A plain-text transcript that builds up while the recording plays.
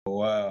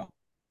Wow.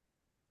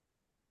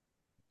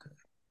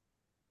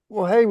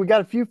 Well, hey, we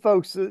got a few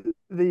folks,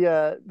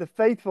 the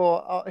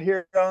faithful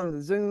here on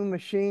the Zoom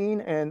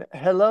machine, and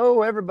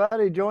hello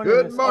everybody joining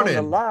Good us on the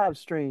morning. live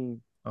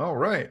stream. All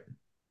right.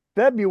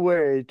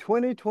 February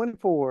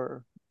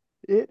 2024.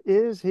 It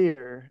is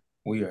here.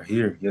 We are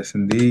here. Yes,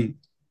 indeed.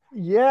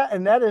 Yeah,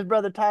 and that is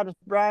Brother Titus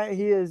Bryant.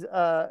 He is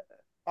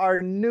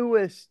our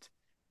newest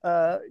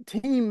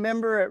team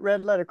member at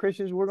Red Letter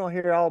Christians. We're going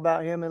to hear all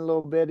about him in a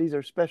little bit. He's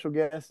our special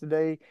guest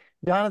today.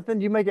 Jonathan,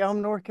 do you make it home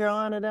to North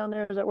Carolina down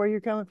there? Is that where you're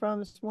coming from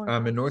this morning?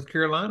 I'm in North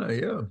Carolina.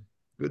 Yeah.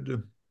 Good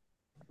to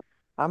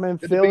I'm in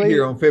good to be here Philly.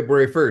 on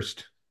February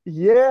 1st.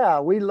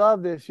 Yeah, we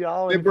love this,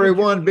 y'all. And if you're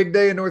February 1, big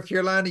day in North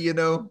Carolina,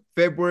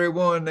 February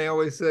 1, they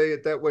always say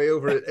it that way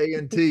over at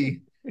A&T,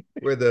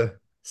 where the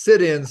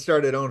sit-ins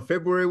started on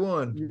February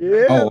 1,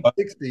 yeah, Oh, wow.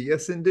 1960.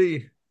 Yes,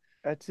 indeed.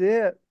 that's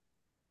it.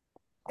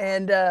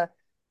 And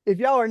if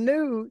y'all are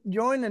new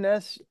joining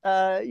us,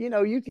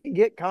 you can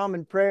get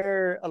common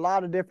prayer a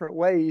lot of different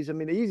ways. I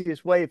mean, the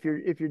easiest way if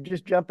you're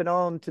just jumping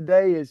on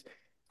today is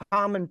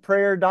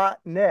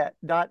commonprayer.net.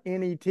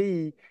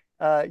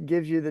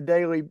 Gives you the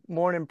daily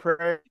morning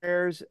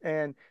prayers,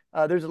 and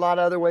there's a lot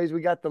of other ways.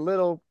 We got the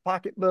little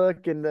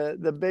pocketbook and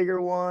the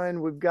bigger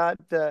one. We've got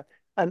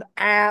an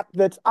app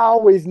that's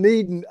always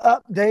needing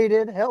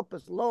updated. Help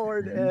us,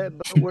 Lord!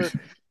 But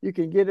you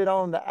can get it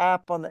on the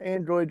app on the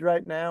Android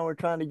right now. We're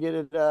trying to get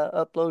it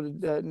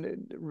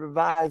uploaded,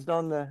 revised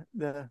on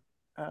the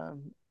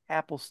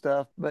Apple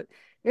stuff, but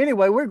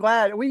anyway, we're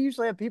glad. We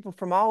usually have people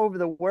from all over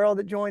the world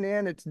that join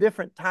in. It's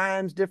different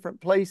times, different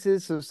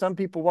places. So some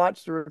people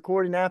watch the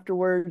recording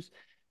afterwards.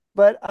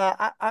 But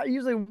I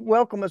usually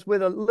welcome us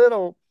with a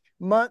little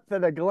month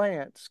at a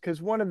glance,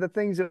 because one of the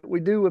things that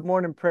we do with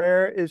morning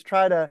prayer is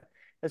try to,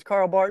 as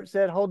Karl Barth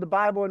said, hold the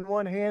Bible in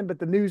one hand, but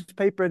the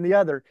newspaper in the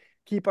other.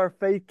 Keep our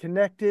faith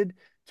connected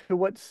to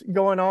what's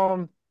going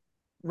on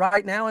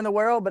right now in the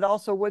world, but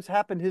also what's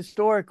happened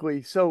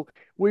historically. So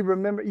we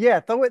remember,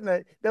 yeah, throw it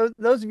in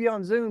those of you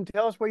on Zoom,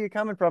 tell us where you're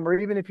coming from, or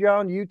even if you're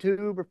on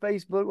YouTube or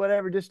Facebook,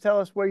 whatever, just tell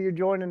us where you're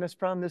joining us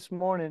from this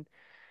morning.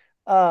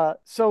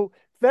 So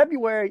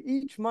February,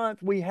 each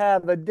month we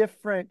have a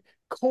different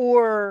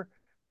core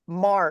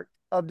mark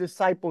of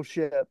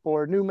discipleship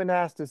or new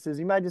monasticism.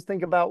 You might just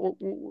think about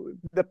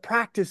the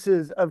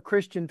practices of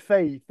Christian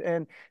faith.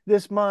 And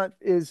this month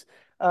is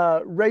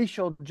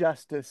racial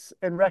justice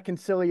and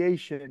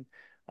reconciliation.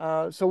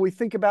 So we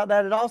think about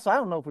that. It also, I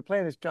don't know if we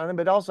plan this, Jonathan,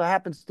 but it also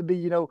happens to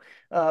be,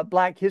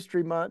 Black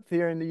History Month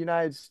here in the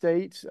United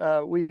States.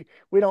 We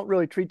don't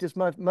really treat this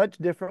month much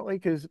differently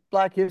because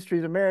Black history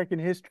is American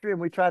history, and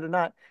we try to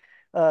not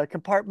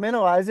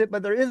compartmentalize it.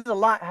 But there is a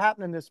lot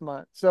happening this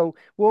month. So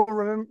we'll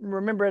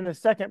remember in a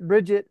second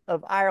Bridget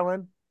of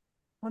Ireland,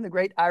 one of the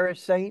great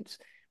Irish saints.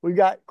 We've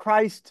got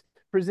Christ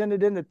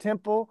presented in the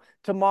temple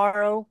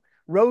tomorrow.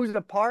 Rosa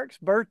Parks'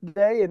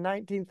 birthday in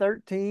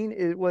 1913.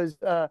 It was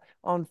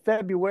on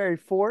February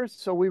 4th,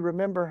 so we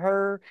remember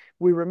her.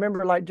 We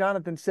remember, like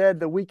Jonathan said,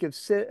 the week of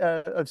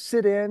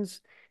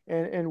sit-ins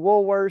and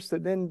Woolworths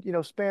that then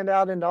spanned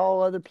out into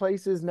all other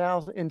places.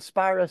 Now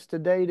inspire us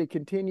today to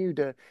continue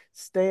to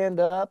stand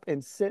up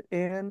and sit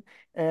in.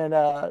 And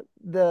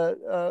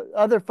the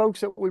other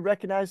folks that we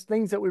recognize,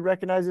 things that we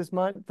recognize this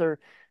month are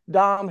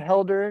Dom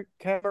Helder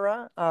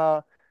Camara,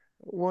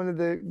 one of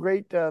the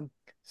great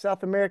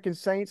South American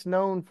saints,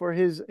 known for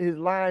his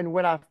line,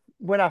 when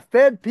I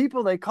fed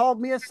people, they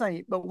called me a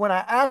saint, but when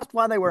I asked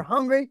why they were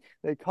hungry,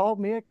 they called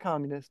me a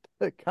communist.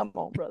 Come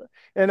on, brother.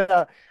 And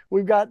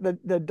we've got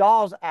the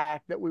Dawes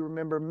Act that we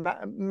remember,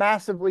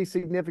 massively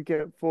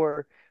significant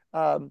for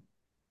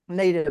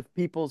Native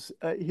peoples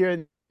here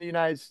in the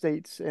United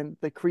States, and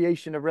the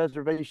creation of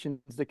reservations,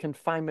 the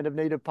confinement of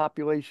Native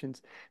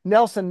populations.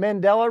 Nelson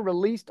Mandela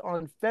released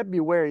on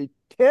February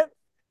 10th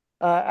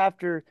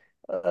after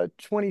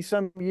 20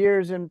 some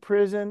years in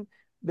prison.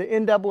 The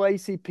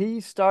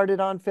NAACP started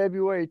on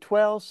February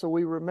 12th, so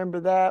we remember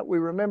that. We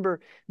remember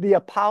the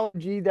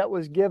apology that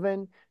was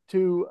given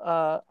to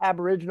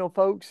Aboriginal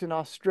folks in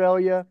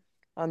Australia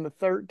on the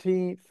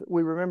 13th.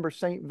 We remember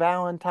St.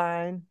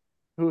 Valentine,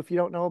 who, if you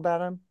don't know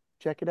about him,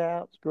 check it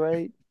out. It's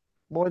great.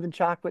 More than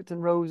chocolates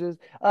and roses.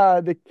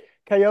 The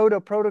Kyoto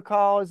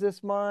Protocol is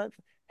this month.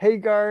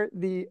 Hagar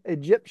the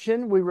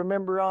Egyptian, we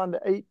remember on the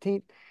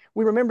 18th.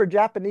 We remember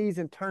Japanese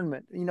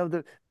internment,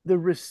 the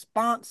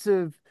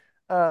responsive,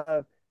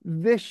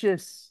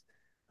 vicious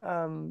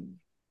um,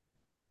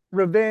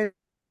 revenge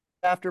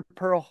after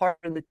Pearl Harbor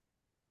and the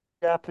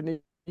Japanese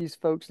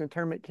folks in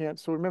internment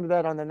camps. So remember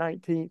that on the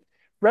 19th.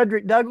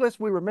 Frederick Douglass,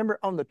 we remember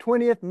on the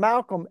 20th.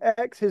 Malcolm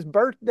X, his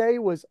birthday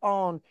was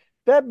on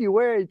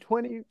February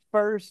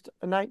 21st,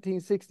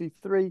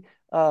 1963.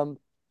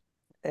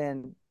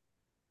 And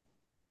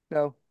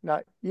no,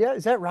 not, yeah,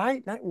 is that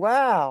right?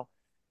 Wow.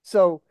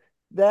 So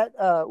that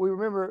we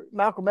remember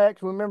Malcolm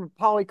X, we remember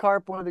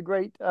Polycarp, one of the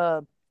great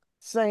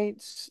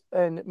saints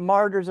and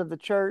martyrs of the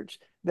church.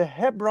 The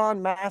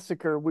Hebron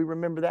massacre, we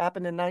remember that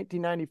happened in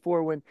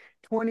 1994 when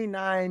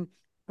 29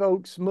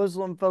 folks,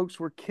 Muslim folks,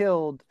 were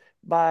killed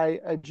by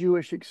a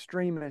Jewish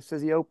extremist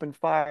as he opened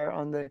fire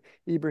on the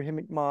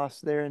Ibrahimic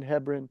Mosque there in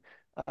Hebron.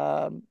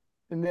 Um,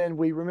 and then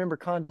we remember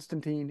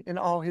Constantine in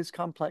all his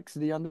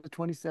complexity on the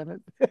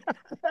 27th.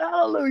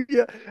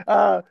 Hallelujah.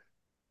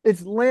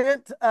 It's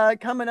Lent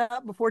coming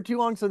up before too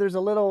long. So there's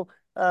a little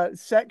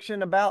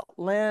section about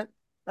Lent.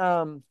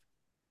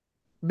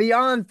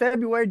 Beyond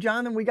February,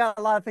 Jonathan, we got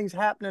a lot of things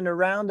happening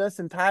around us.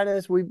 And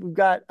Titus, we've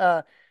got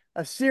a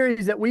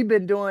series that we've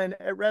been doing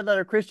at Red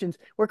Letter Christians.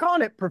 We're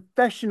calling it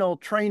professional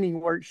training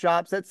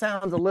workshops. That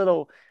sounds a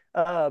little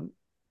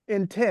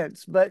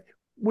intense, but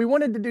we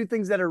wanted to do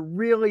things that are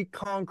really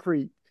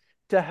concrete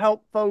to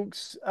help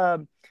folks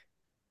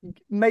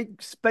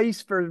make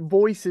space for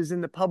voices in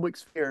the public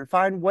sphere,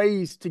 find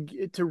ways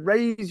to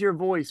raise your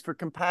voice for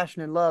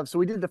compassion and love. So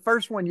we did the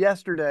first one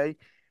yesterday,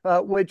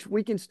 which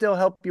we can still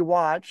help you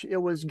watch. It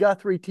was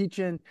Guthrie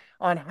teaching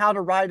on how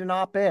to write an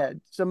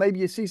op-ed. So maybe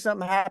you see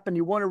something happen,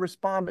 you want to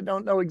respond, but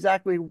don't know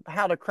exactly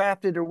how to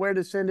craft it or where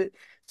to send it.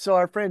 So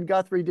our friend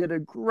Guthrie did a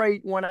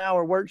great 1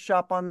 hour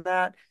workshop on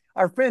that.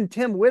 Our friend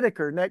Tim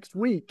Whitaker next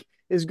week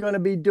is going to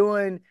be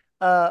doing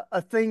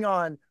a thing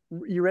on,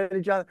 you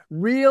ready, John?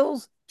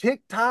 Reels,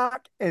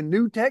 TikTok, and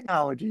new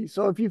technology.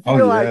 So if you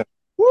feel like,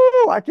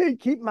 whoo, I can't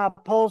keep my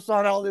pulse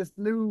on all this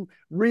new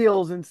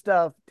reels and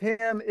stuff,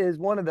 Tim is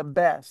one of the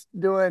best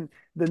doing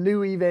the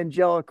new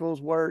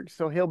evangelicals work.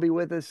 So he'll be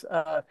with us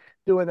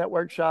doing that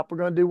workshop. We're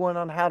going to do one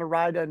on how to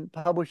write and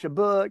publish a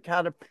book,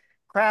 how to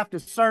craft a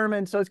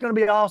sermon. So it's going to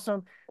be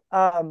awesome.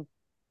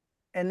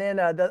 And then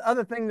the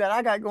other thing that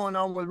I got going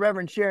on with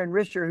Reverend Sharon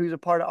Risher, who's a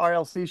part of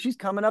RLC, she's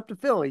coming up to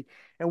Philly,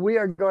 and we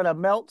are going to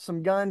melt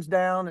some guns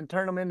down and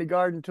turn them into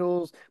garden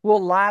tools.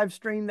 We'll live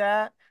stream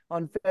that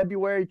on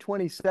February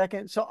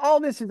 22nd. So all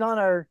this is on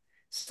our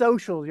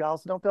socials, y'all.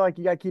 So don't feel like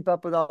you got to keep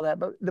up with all that.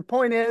 But the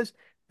point is,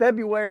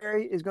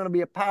 February is going to be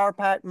a power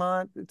pack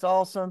month. It's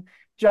awesome.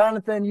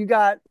 Jonathan, you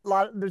got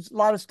there's a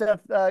lot of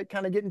stuff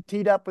kind of getting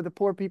teed up with the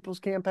Poor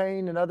People's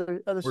Campaign and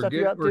other stuff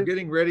you're up to. We're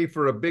getting ready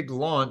for a big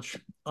launch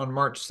on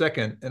March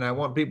 2nd, and I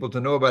want people to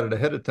know about it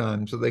ahead of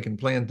time so they can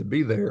plan to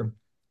be there.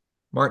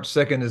 March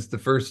 2nd is the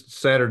first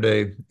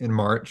Saturday in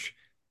March,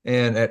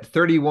 and at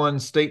 31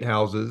 state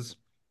houses,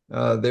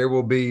 there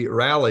will be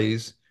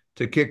rallies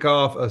to kick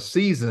off a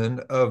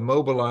season of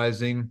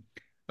mobilizing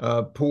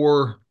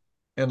poor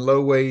and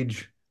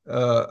low-wage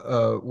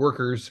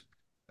workers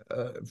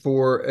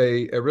for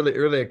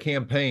a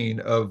campaign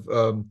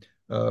of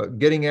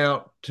getting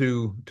out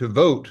to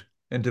vote,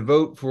 and to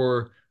vote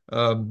for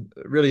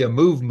really a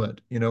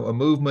movement, a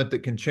movement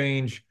that can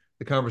change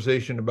the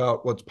conversation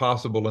about what's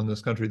possible in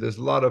this country. There's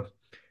a lot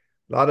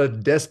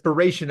of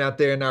desperation out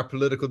there in our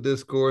political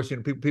discourse.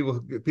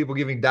 People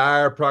giving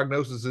dire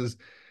prognoses,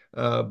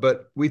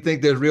 but we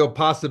think there's real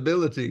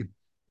possibility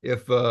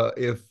if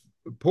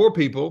poor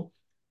people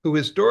who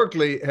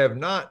historically have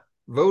not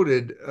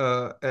voted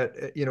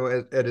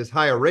at as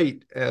high a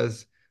rate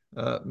as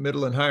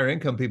middle and higher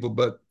income people,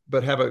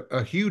 but have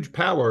a huge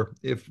power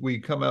if we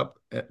come out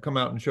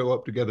and show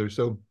up together.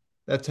 So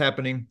that's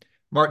happening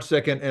March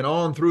 2nd and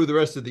on through the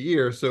rest of the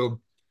year. So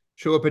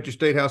show up at your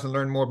state house and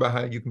learn more about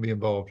how you can be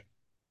involved.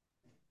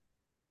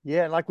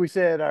 Yeah, like we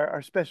said,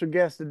 our special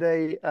guest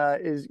today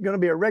is going to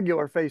be a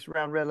regular face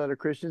around Red Letter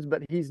Christians,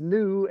 but he's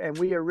new, and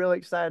we are really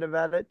excited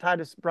about it.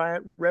 Titus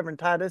Bryant, Reverend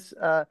Titus,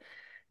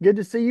 good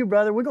to see you,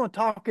 brother. We're going to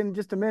talk in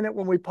just a minute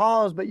when we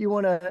pause, but you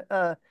want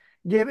to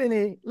give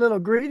any little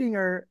greeting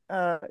or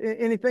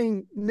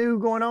anything new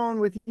going on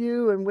with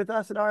you and with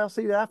us at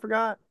RLC that I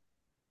forgot?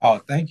 Oh,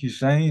 thank you,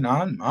 Shane.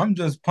 I'm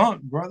just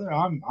pumped, brother.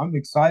 I'm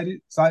excited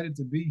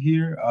to be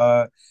here.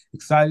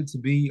 Excited to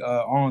be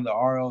on the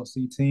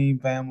RLC team,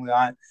 family.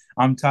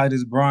 I'm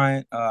Titus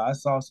Bryant. I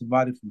saw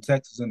somebody from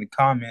Texas in the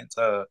comments.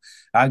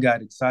 I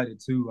got excited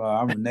too.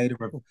 I'm a native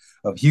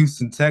of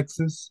Houston,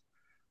 Texas.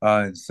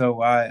 And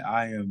so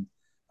I am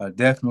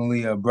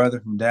definitely a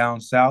brother from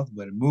down south,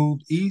 but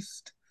moved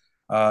east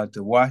to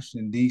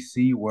Washington,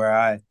 D.C., where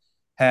I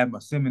had my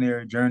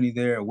seminary journey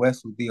there at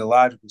Wesley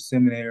Theological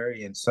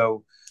Seminary. And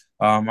so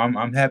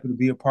I'm happy to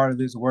be a part of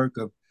this work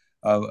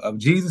of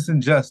Jesus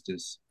and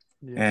justice,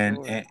 Yes,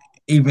 and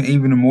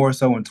even more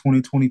so in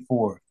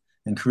 2024,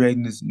 and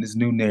creating this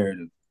new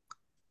narrative.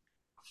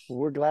 Well,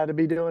 we're glad to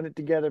be doing it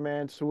together,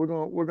 man. So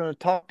we're gonna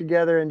talk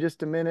together in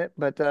just a minute,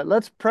 but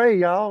let's pray,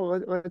 y'all.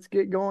 Let's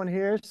get going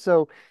here.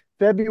 So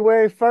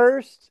February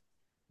 1st,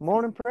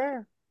 morning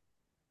prayer.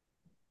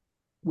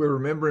 We're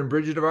remembering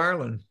Bridget of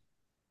Ireland.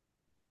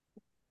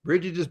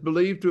 Bridget is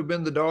believed to have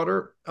been the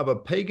daughter of a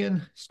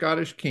pagan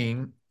Scottish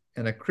king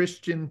and a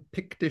Christian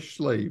Pictish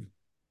slave.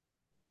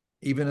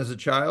 Even as a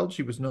child,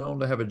 she was known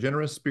to have a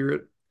generous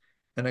spirit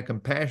and a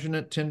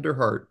compassionate, tender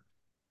heart,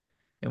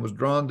 and was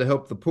drawn to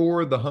help the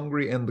poor, the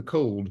hungry, and the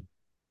cold.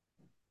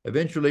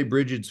 Eventually,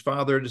 Bridget's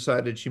father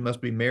decided she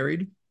must be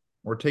married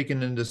or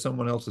taken into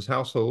someone else's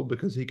household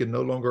because he could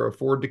no longer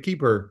afford to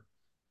keep her,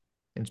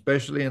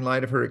 especially in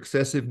light of her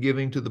excessive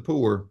giving to the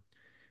poor,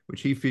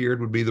 which he feared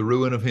would be the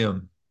ruin of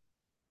him.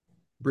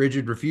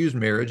 Bridget refused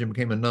marriage and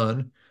became a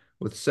nun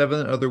with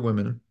 7 other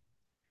women.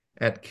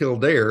 At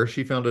Kildare,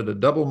 she founded a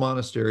double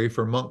monastery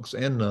for monks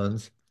and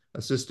nuns,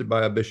 assisted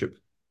by a bishop.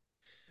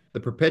 The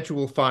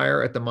perpetual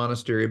fire at the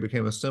monastery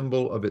became a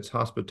symbol of its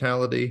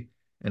hospitality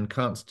and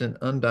constant,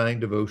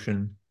 undying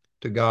devotion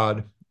to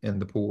God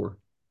and the poor.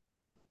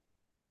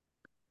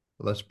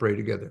 Let's pray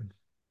together.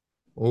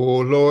 O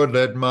Lord,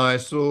 let my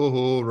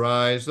soul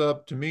rise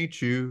up to meet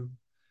you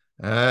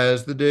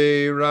as the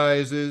day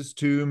rises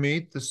to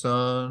meet the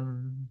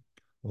sun.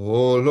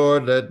 O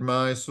Lord, let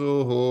my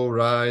soul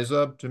rise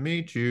up to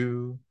meet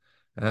you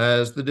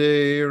as the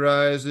day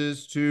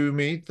rises to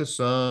meet the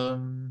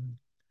sun.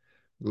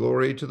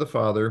 Glory to the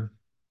Father,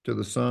 to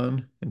the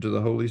Son, and to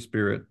the Holy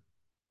Spirit,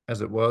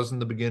 as it was in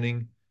the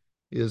beginning,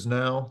 is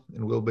now,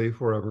 and will be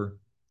forever.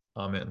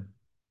 Amen.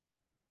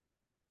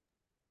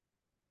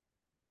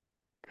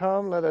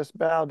 Come, let us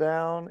bow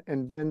down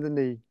and bend the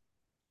knee.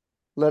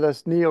 Let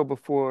us kneel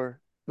before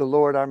the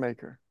Lord our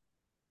Maker.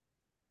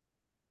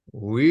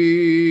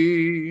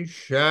 We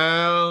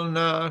shall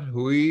not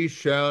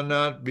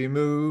be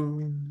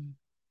moved.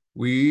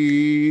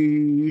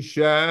 We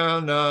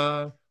shall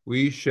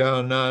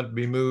not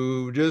be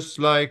moved, just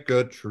like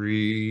a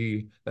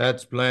tree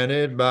that's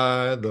planted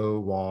by the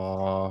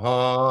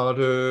water.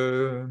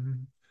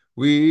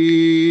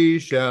 We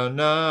shall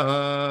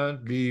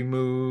not be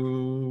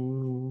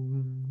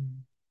moved.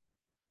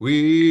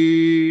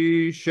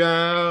 We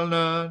shall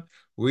not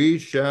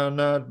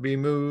be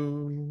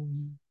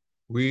moved.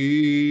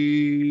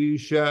 We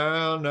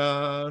shall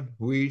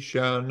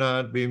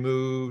not be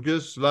moved,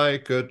 just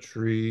like a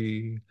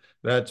tree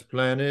that's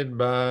planted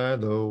by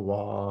the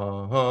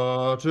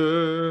water.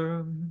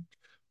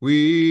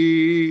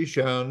 We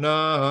shall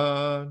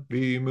not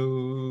be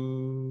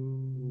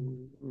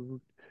moved.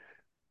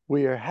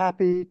 We are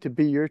happy to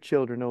be your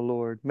children, O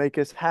Lord. Make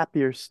us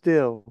happier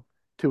still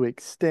to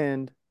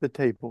extend the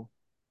table.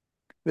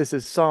 This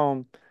is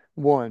Psalm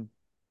 1.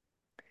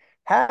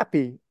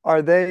 Happy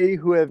are they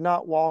who have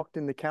not walked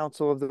in the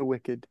counsel of the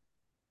wicked,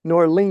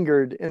 nor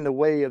lingered in the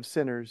way of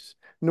sinners,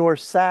 nor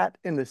sat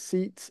in the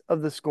seats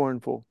of the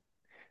scornful.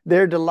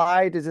 Their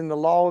delight is in the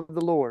law of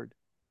the Lord,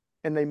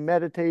 and they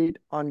meditate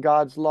on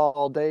God's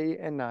law day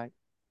and night.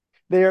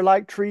 They are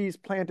like trees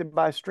planted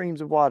by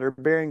streams of water,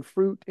 bearing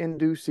fruit in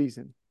due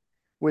season,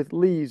 with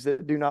leaves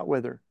that do not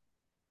wither.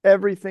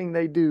 Everything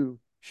they do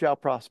shall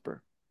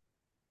prosper.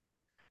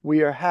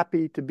 We are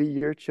happy to be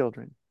your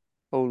children,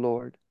 O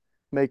Lord.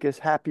 Make us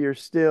happier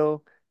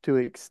still to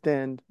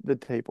extend the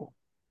table.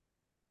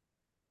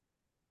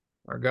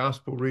 Our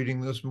gospel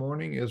reading this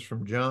morning is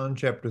from John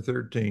chapter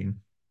 13.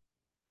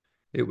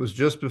 It was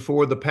just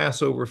before the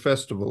Passover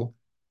festival.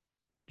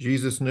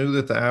 Jesus knew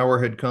that the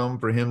hour had come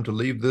for him to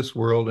leave this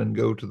world and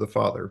go to the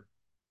Father.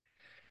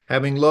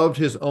 Having loved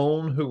his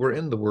own who were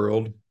in the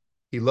world,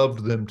 he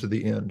loved them to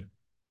the end.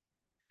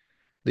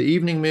 The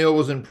evening meal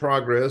was in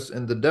progress,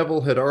 and the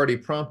devil had already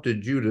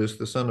prompted Judas,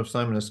 the son of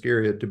Simon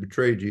Iscariot, to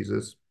betray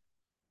Jesus.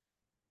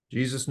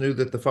 Jesus knew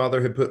that the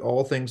Father had put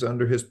all things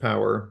under his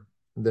power,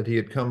 and that he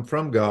had come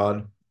from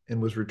God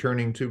and was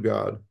returning to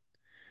God.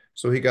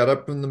 So he got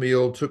up from the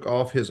meal, took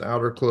off his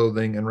outer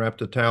clothing, and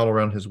wrapped a towel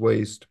around his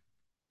waist.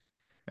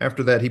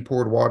 After that, he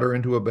poured water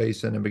into a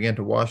basin and began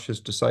to wash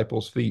his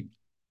disciples' feet,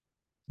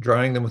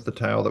 drying them with the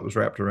towel that was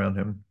wrapped around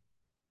him.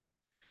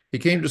 He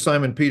came to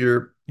Simon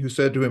Peter, who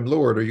said to him,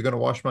 "Lord, are you going to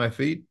wash my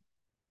feet?"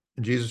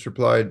 And Jesus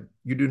replied,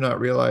 "You do not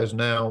realize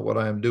now what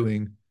I am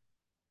doing,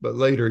 but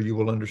later you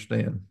will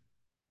understand."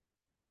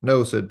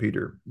 "No," said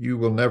Peter, "you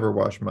will never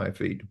wash my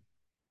feet."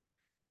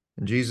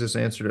 And Jesus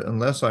answered,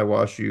 "Unless I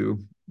wash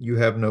you, you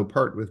have no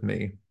part with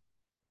me."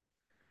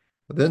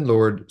 "Then,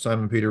 Lord,"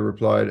 Simon Peter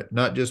replied,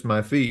 "not just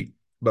my feet,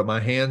 but my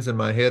hands and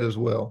my head as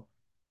well."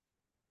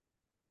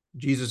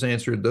 Jesus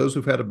answered, "Those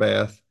who've had a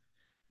bath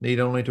need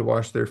only to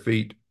wash their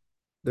feet.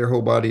 Their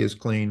whole body is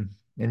clean,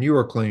 and you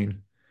are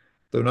clean,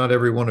 though not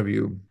every one of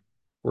you."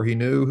 For he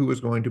knew who was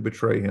going to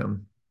betray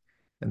him,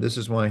 and this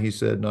is why he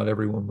said not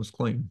everyone was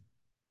clean.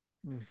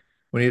 Mm.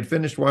 When he had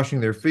finished washing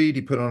their feet,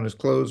 he put on his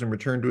clothes and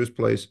returned to his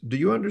place. "Do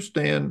you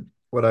understand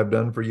what I've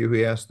done for you?"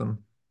 he asked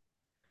them.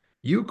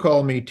 "You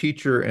call me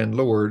teacher and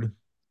Lord,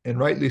 and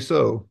rightly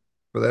so,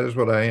 for that is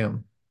what I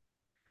am.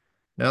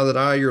 Now that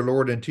I, your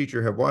Lord and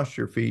teacher, have washed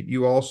your feet,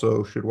 you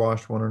also should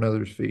wash one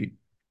another's feet.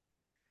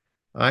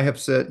 I have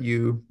set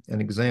you an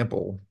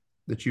example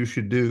that you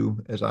should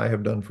do as I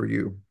have done for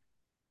you.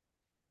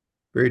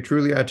 Very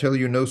truly, I tell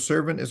you, no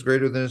servant is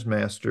greater than his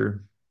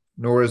master,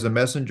 nor is a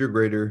messenger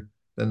greater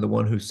than the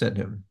one who sent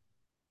him.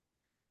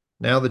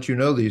 Now that you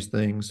know these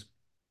things,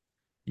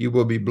 you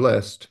will be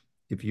blessed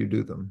if you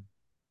do them."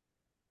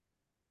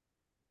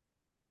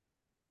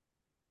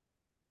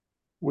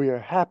 We are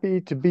happy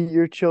to be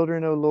your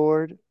children, O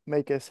Lord.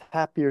 Make us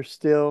happier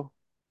still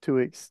to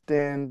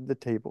extend the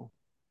table.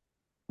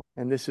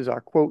 And this is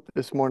our quote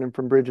this morning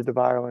from Bridget of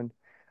Ireland.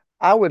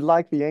 I would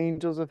like the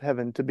angels of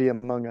heaven to be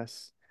among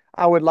us.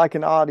 I would like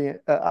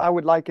I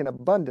would like an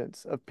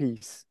abundance of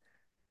peace.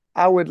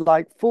 I would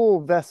like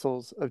full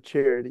vessels of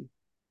charity.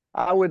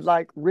 I would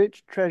like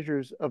rich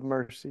treasures of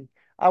mercy.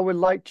 I would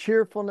like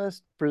cheerfulness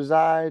to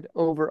preside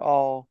over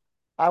all.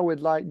 I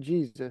would like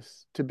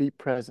Jesus to be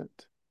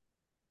present.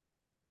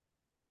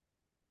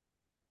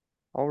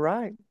 All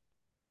right.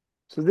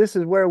 So this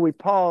is where we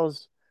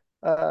pause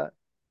uh,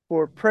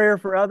 for prayer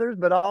for others,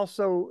 but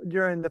also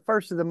during the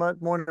first of the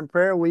month morning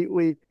prayer,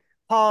 we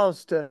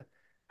pause to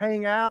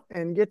hang out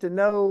and get to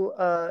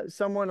know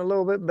someone a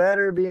little bit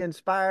better, be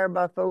inspired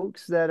by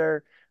folks that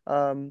are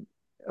a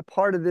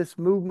part of this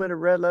movement of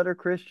Red Letter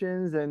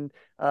Christians. And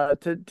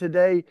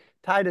today,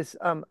 Titus,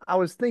 I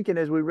was thinking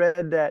as we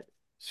read that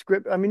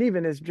script. I mean,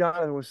 even as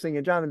Jonathan was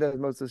singing, Jonathan does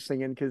most of the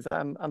singing because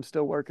I'm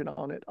still working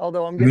on it.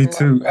 Although I'm Me getting a lot.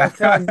 too.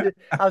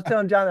 I was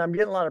telling Jonathan I'm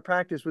getting a lot of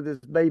practice with this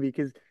baby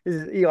because this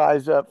is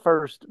Eli's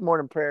first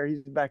morning prayer.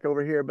 He's back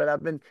over here, but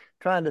I've been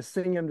trying to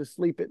sing him to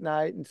sleep at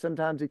night, and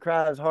sometimes he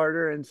cries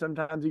harder, and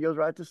sometimes he goes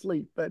right to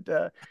sleep. But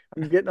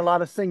I'm getting a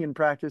lot of singing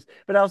practice.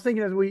 But I was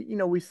thinking as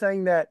we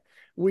sang that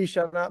 "We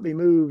shall not be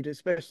moved,"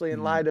 especially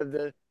in Mm, light of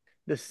the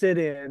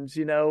sit-ins.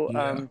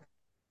 yeah.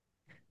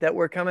 That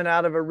we're coming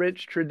out of a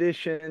rich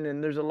tradition,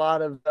 and there's a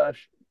lot of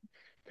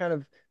kind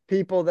of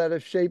people that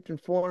have shaped and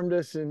formed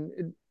us. And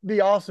it'd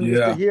be awesome just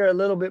to Yeah. hear a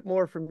little bit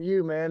more from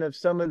you, man, of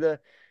some of the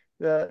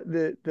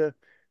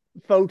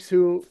folks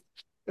who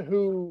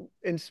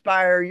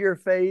inspire your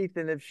faith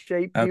and have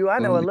shaped you. I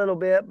know a Absolutely. little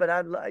bit, but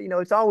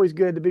it's always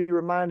good to be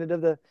reminded of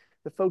the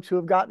folks who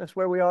have gotten us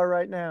where we are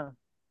right now.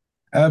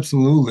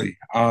 Absolutely.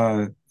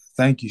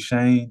 Thank you,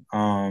 Shane.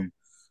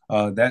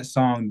 That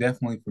song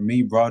definitely for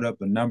me brought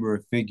up a number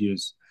of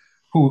figures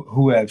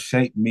who have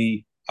shaped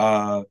me.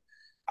 I'm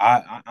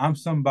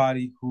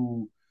somebody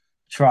who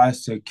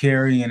tries to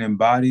carry and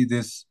embody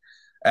this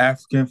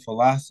African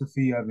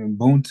philosophy of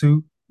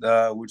Ubuntu,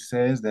 which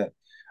says that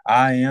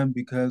I am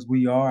because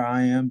we are,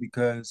 I am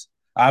because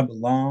I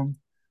belong,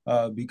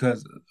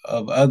 because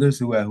of others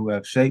who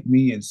have shaped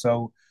me. And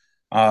so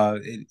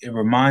it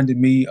reminded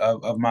me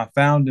of my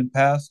founding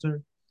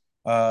pastor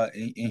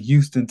in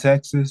Houston,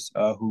 Texas,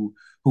 who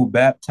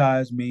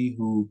baptized me,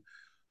 who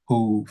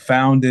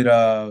founded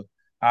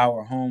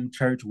our home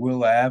church,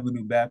 Willow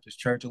Avenue Baptist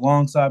Church,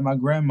 alongside my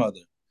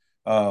grandmother,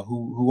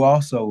 who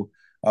also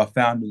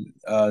founded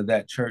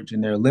that church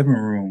in their living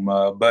room.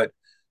 But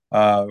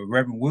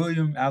Reverend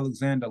William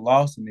Alexander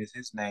Lawson is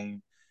his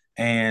name,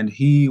 and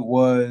he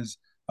was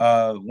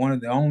one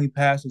of the only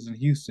pastors in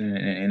Houston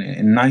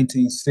in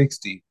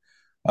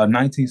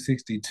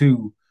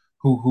 1962,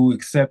 who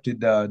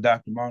accepted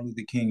Dr. Martin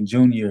Luther King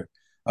Jr.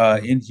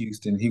 In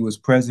Houston. He was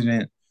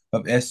president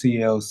of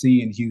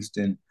SCLC in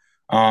Houston,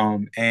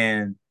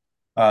 and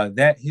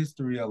that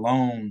history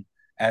alone,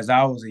 as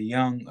I was a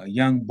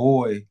young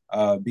boy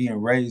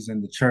being raised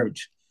in the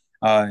church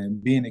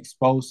and being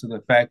exposed to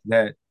the fact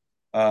that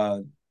uh,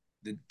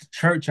 the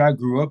church I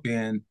grew up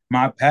in,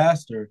 my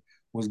pastor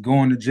was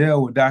going to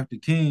jail with Dr.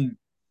 King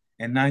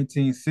in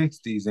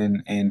 1960s,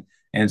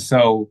 and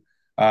so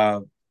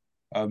uh,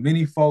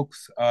 many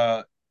folks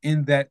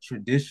in that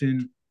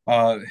tradition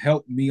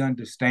helped me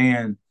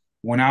understand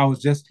when I was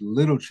just a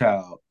little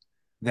child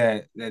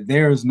that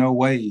there is no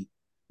way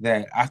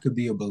that I could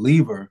be a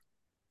believer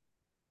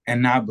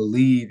and not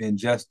believe in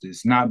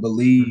justice, not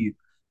believe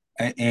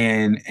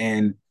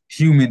in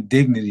human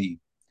dignity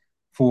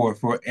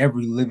for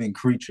every living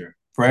creature,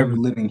 for every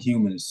living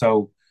human.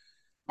 So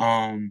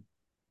um,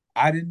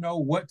 I didn't know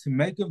what to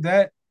make of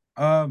that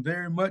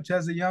very much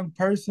as a young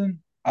person.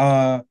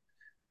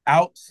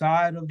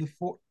 Outside of the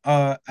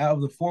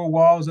four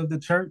walls of the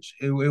church.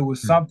 It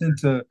was something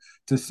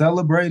to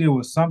celebrate. It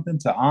was something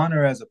to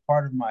honor as a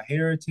part of my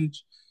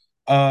heritage.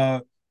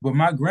 But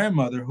my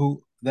grandmother,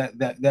 who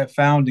that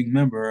founding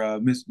member,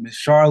 Miss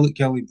Charlotte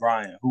Kelly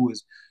Bryant, who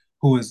is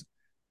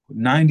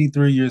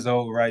 93 years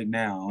old right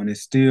now and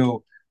is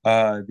still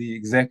the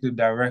executive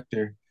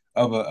director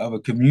of a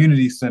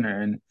community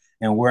center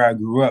and where I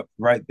grew up,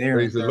 right there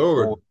in Praise the Third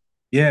Ward. Lord.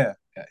 Yeah,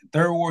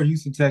 Third Ward,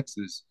 Houston,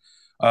 Texas.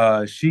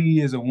 She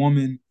is a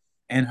woman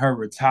in her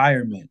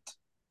retirement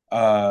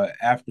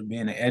after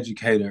being an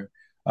educator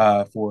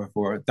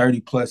for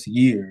 30 plus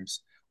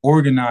years,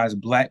 organized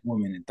Black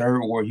women in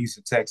Third Ward,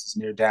 Houston, Texas,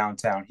 near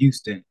downtown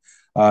Houston,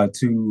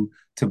 to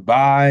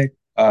buy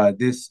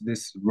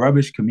this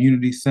rubbish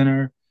community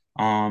center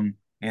in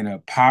a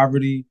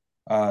poverty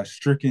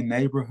stricken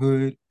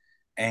neighborhood,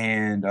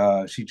 and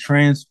she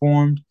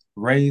transformed,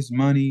 raised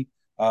money.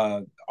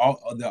 The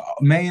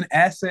main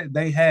asset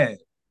they had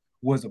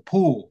was a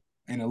pool,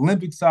 an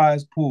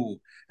Olympic-sized pool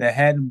that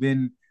hadn't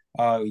been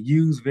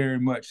used very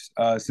much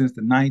since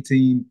the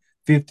 1950s,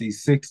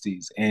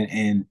 60s,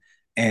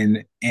 and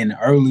in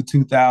early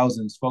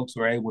 2000s, folks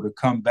were able to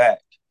come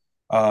back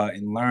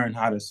and learn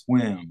how to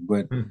swim.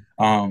 But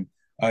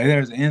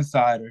there's an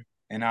insider,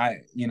 and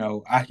I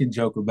can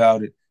joke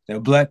about it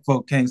that Black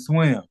folk can't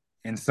swim,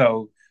 and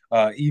so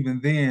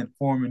even then,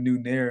 form a new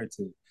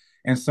narrative,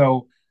 and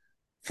so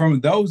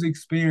from those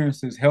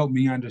experiences helped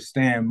me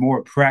understand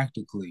more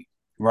practically,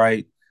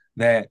 right?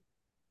 That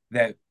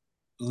that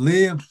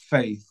lived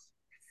faith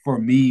for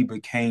me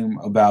became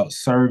about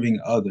serving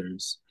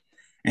others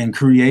and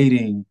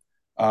creating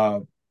uh,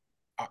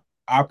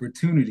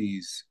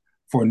 opportunities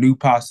for new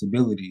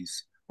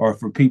possibilities or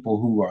for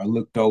people who are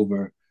looked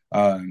over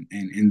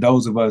and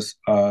those of us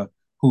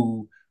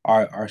who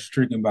are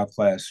stricken by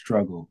class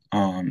struggle.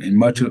 And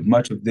much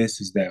of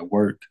this is that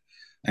work,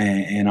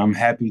 and I'm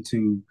happy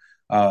to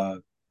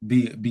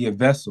be a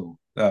vessel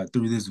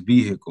through this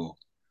vehicle.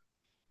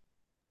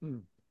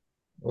 Mm.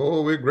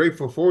 Oh, we're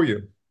grateful for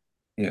you.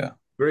 Yeah,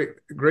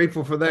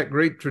 Grateful for that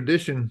great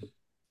tradition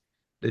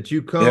that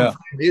you come yeah.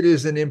 from. It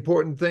is an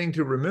important thing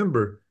to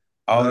remember,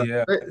 Oh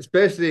yeah,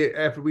 especially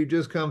after we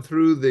just come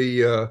through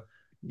the,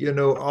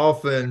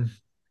 often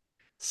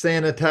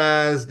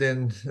sanitized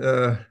and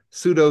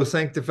pseudo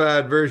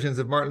sanctified versions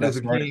of Martin Luther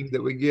that's right. King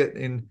that we get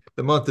in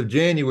the month of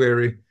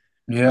January.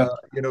 Yeah,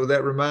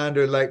 That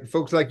reminder, like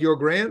folks like your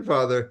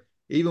grandfather,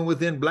 even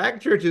within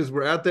black churches,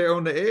 were out there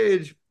on the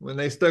edge when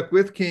they stuck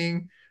with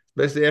King,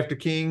 especially after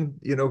King,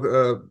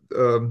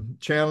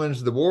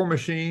 challenged the war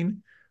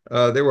machine.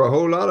 There were a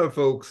whole lot of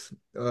folks,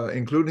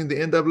 including the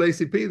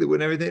NAACP, that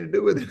wouldn't have anything to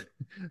do with it.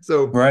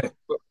 So right.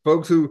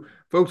 folks who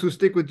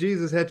stick with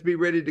Jesus had to be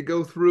ready to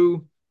go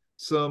through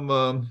some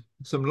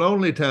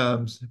lonely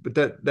times, but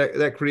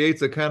that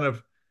creates a kind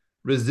of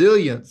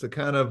resilience, a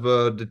kind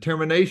of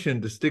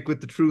determination to stick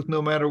with the truth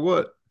no matter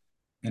what.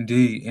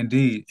 Indeed,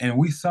 indeed. And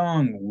we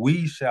sung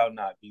 "We Shall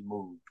Not Be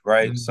Moved,"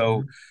 right?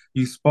 So Mhm.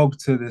 you spoke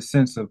to the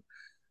sense of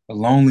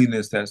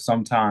loneliness that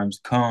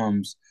sometimes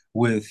comes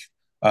with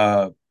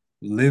uh,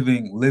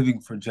 living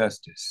for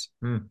justice,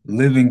 Mm.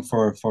 living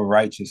for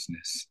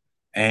righteousness,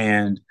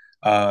 and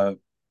uh,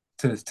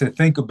 to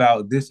think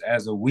about this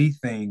as a we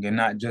thing and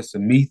not just a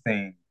me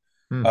thing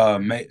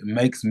Mm.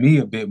 makes me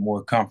a bit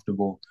more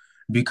comfortable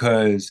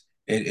because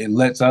it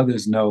lets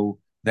others know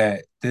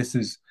that this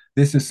is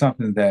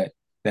something that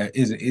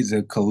is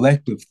a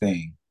collective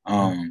thing.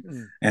 Mm.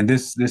 Mm. And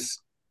this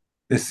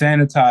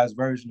sanitized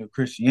version of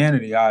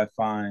Christianity, I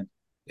find,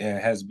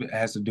 has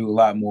to do a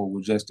lot more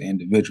with just the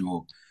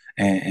individual,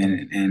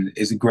 and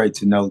it's great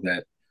to know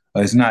that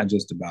it's not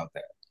just about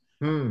that.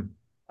 Mm.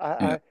 I,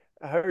 Yeah.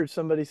 I heard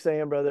somebody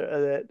saying,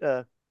 brother,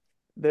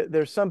 that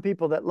there's some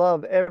people that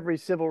love every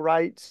civil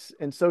rights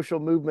and social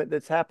movement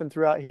that's happened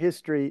throughout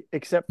history,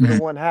 except for the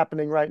Mhm. one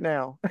happening right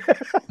now.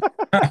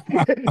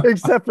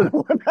 Except for the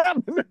one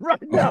happening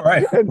right now.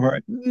 Right, And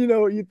right.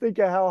 you think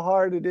of how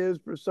hard it is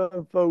for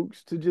some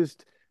folks to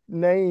just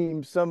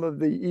name some of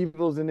the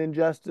evils and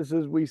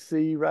injustices we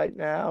see right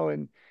now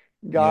in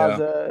Yeah,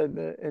 Gaza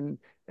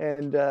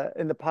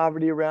and the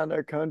poverty around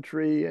our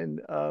country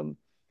and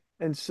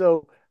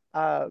so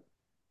uh,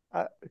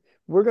 I,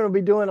 we're going to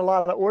be doing a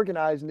lot of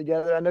organizing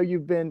together. I know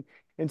you've been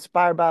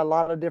inspired by a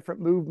lot of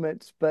different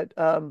movements, but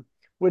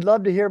we'd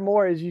love to hear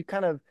more as you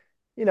kind of,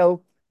 you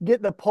know,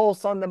 get the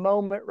pulse on the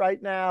moment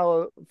right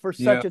now for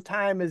yeah, such a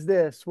time as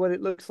this, what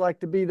it looks like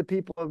to be the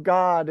people of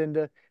God and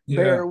to yeah.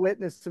 bear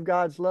witness of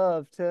God's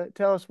love. To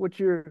tell us what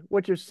you're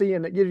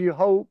seeing that gives you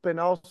hope and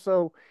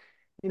also,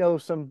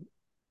 some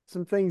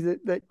things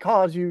that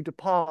cause you to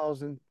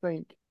pause and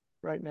think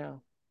right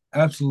now.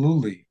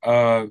 Absolutely.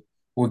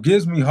 What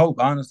gives me hope,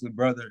 honestly,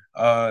 brother,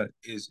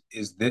 is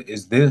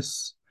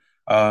this,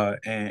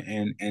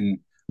 and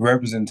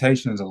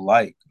representations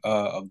alike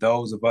of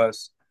those of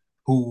us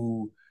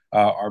who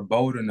are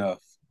bold enough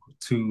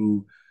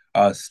to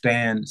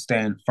stand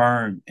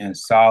firm and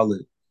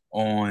solid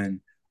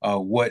on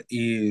what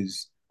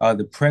is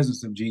the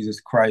presence of Jesus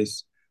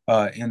Christ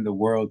in the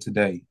world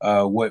today.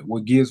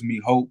 What gives me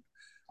hope,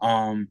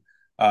 um,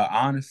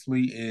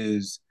 honestly,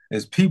 is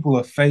people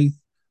of faith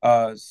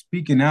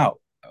speaking out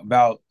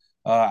about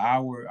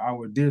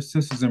our dear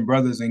sisters and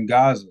brothers in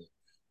Gaza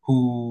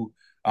who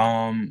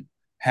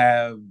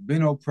have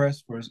been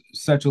oppressed for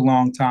such a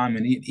long time,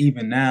 and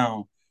even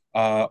now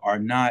are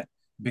not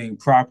being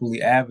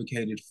properly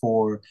advocated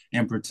for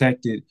and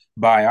protected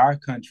by our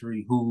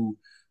country, who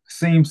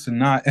seems to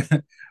not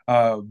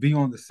be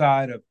on the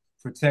side of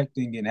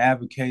protecting and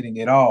advocating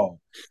at all.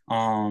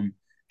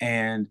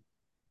 And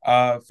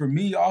For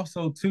me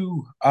also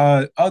too,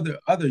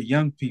 other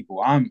young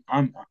people. I'm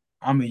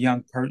a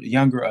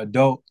younger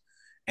adult,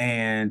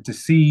 and to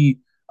see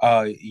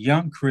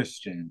young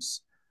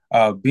Christians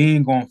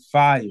being on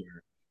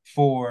fire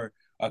for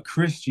a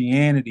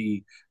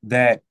Christianity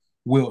that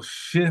will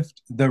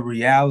shift the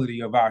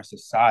reality of our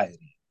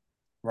society,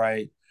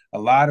 right? A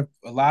lot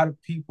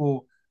of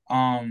people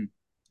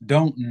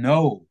don't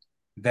know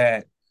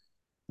that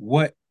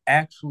what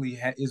actually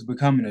is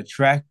becoming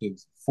attractive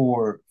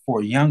for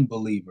young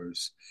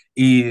believers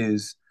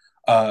is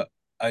a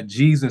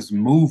Jesus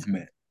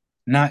movement,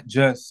 not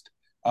just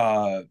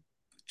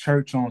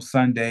church on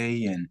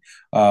Sunday, and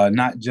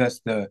not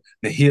just the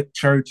hip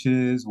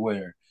churches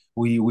where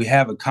we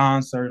have a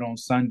concert on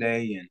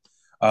Sunday and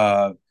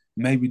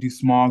maybe do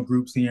small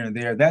groups here and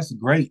there. That's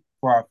great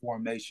for our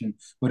formation,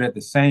 but at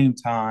the same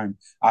time,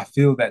 I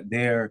feel that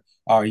there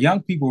are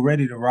young people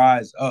ready to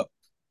rise up,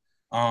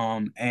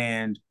 um,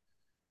 and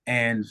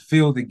and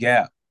fill the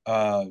gap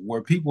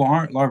where people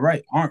aren't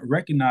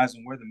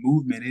recognizing where the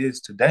movement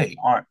is today,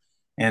 aren't.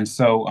 And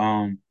so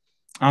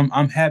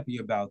I'm happy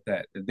about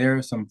that. That there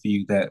are some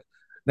few that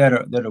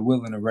are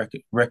willing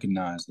to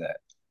recognize that.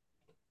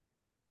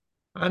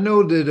 I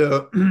know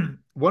that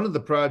one of the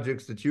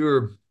projects that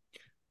you're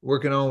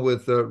working on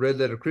with Red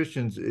Letter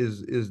Christians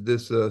is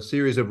this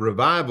series of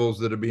revivals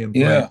that are being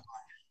planned.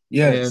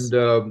 Yeah. Yes.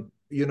 And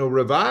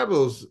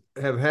revivals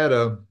have had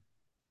a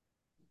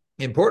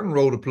important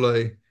role to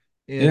play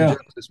in Yeah.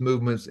 justice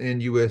movements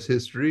in U.S.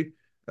 history.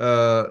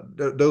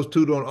 Those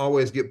two don't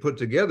always get put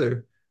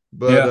together,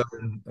 but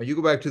Yeah. you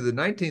go back to the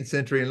 19th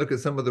century and look at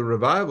some of the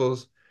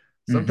revivals.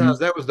 Hmm. Sometimes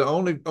that was the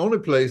only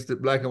place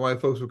that black and white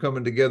folks were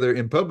coming together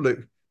in public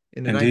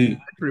in the 19th Indeed.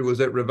 century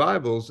was at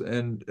revivals,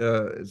 and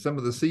some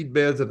of the seed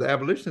beds of the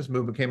abolitionist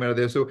movement came out of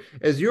there. So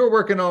as you're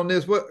working on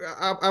this, what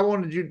I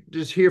wanted you to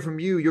just hear from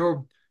you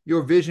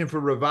your vision for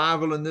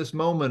revival in this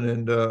moment,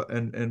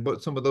 and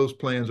what some of those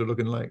plans are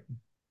looking like.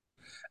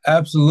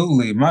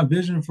 Absolutely. My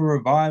vision for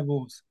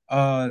revivals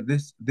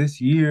this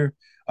year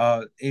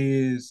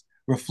is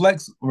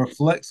reflects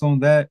on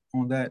that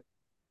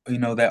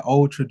that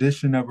old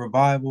tradition of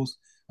revivals,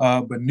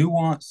 but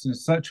nuanced in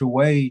such a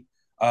way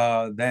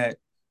that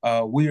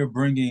we are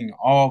bringing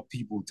all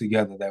people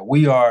together. That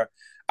we are.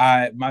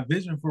 I My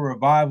vision for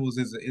revivals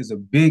is a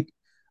big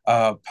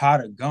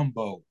pot of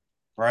gumbo,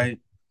 right?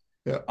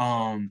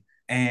 Yeah.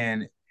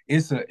 And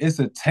it's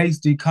a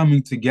tasty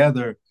coming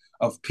together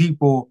of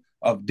people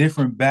of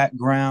different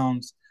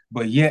backgrounds,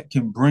 but yet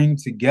can bring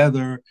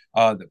together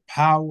the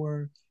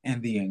power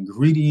and the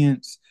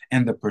ingredients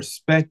and the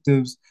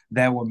perspectives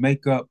that will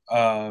make up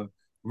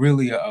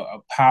really a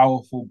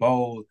powerful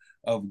bowl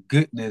of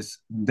goodness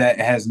that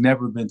has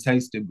never been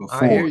tasted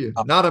I hear before. you.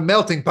 Not a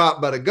melting pot,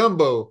 but a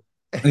gumbo.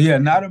 Yeah,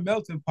 not a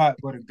melting pot,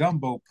 but a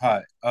gumbo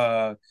pot.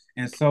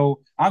 And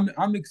so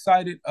I'm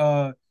excited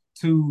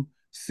to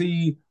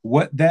see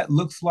what that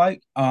looks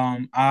like.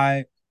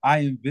 I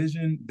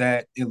envision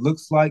that it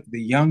looks like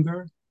the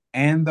younger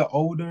and the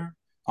older.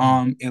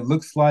 It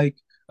looks like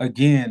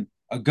again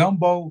a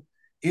gumbo.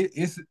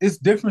 It's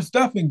different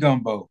stuff in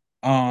gumbo.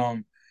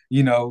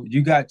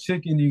 You got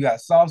chicken, you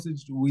got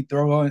sausage. We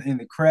throw in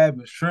the crab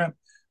and shrimp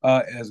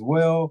as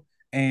well.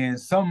 And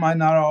some might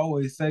not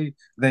always say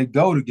they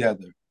go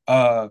together.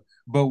 But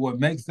what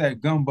makes that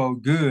gumbo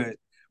good,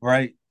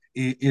 right,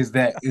 is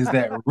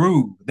that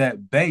roux,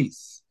 that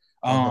base,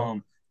 Uh-huh.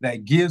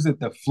 that gives it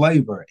the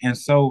flavor. And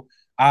so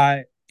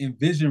I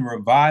envision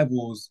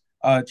revivals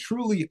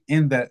truly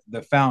in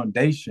the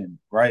foundation,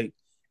 right,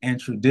 and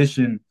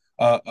tradition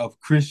of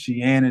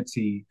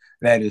Christianity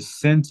that is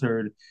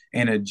centered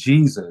in a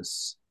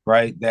Jesus,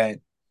 right,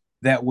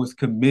 that was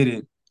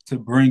committed to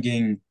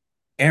bringing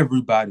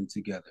everybody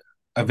together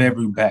of Mhm.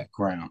 every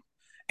background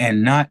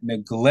and not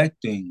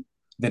neglecting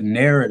the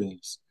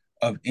narratives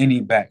of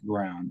any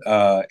background.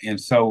 And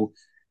so,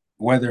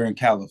 whether in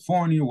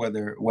California,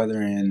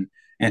 whether in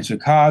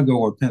Chicago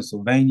or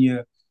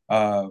Pennsylvania,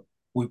 uh,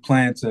 we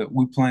plan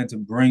to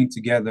bring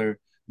together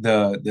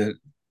the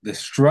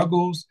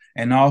struggles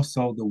and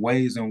also the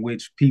ways in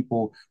which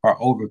people are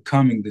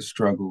overcoming the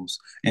struggles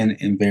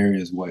in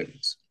various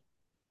ways.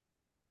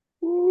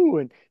 Ooh,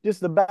 and just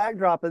the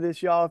backdrop of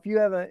this, y'all.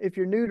 If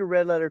you're new to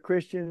Red Letter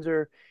Christians,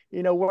 or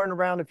weren't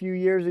around a few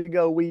years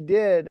ago, we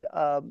did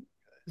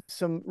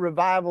some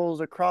revivals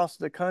across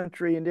the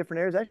country in different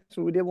areas.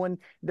 Actually, we did one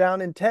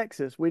down in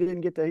Texas. We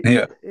didn't get to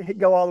Yeah,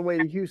 go all the way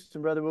to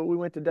Houston, brother, but we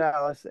went to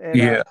Dallas. And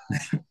yeah,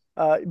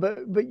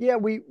 but yeah,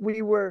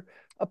 we were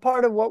a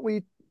part of what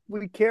we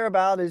care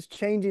about is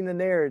changing the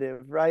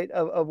narrative, right,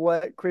 of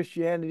what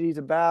Christianity is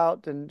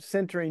about, and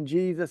centering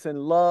Jesus and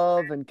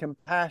love and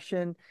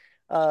compassion.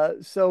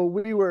 So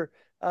we were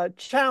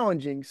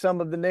challenging some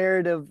of the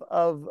narrative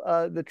of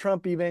the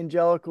Trump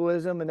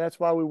evangelicalism, and that's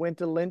why we went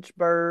to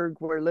Lynchburg,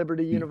 where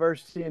Liberty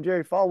University and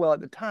Jerry Falwell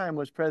at the time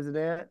was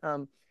president.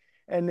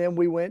 And then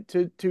we went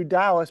to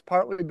Dallas,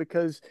 partly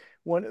because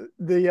one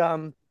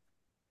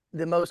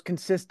the most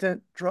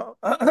consistent Trump,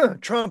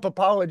 Trump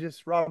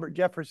apologist, Robert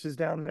Jeffress, is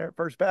down there at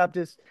First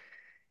Baptist.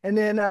 And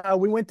then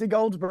we went to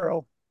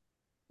Goldsboro,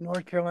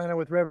 North Carolina,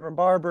 with Reverend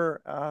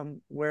Barber,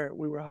 where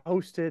we were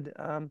hosted,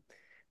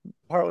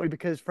 partly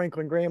because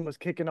Franklin Graham was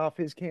kicking off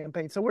his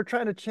campaign. So we're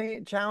trying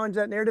to challenge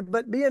that narrative,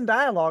 but be in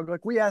dialogue.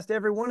 Like we asked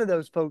every one of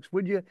those folks,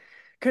 would you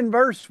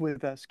converse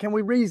with us? Can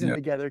we reason yeah,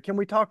 together? Can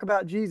we talk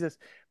about Jesus?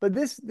 But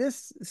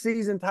this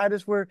season,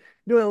 Titus, we're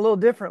doing a little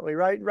differently,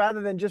 right?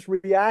 Rather than just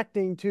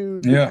reacting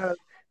to the yeah, kind of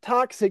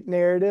toxic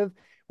narrative,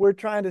 we're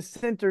trying to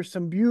center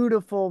some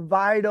beautiful,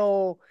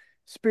 vital,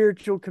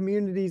 spiritual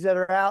communities that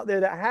are out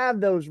there that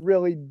have those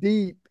really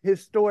deep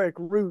historic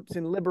roots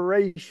in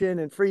liberation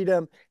and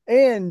freedom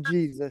and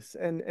Jesus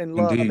and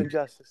love indeed. and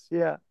justice.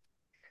 Yeah.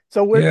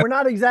 So Yeah, we're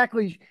not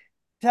exactly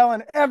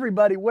telling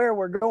everybody where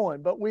we're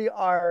going, but we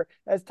are,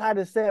 as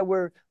Titus said,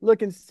 we're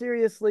looking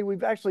seriously.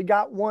 We've actually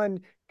got one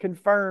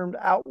confirmed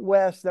out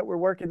west that we're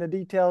working the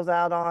details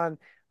out on.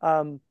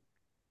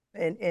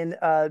 In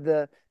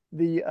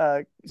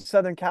the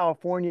Southern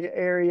California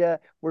area.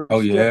 We're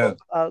oh yeah,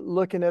 still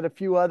looking at a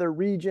few other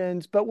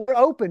regions, but we're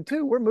open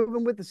too. We're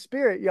moving with the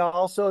Spirit,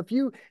 y'all. So if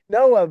you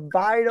know a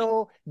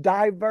vital,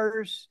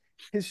 diverse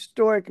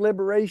historic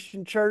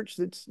Liberation Church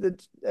that's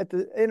at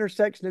the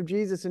intersection of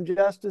Jesus and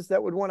justice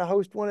that would want to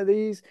host one of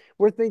these.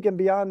 We're thinking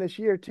beyond this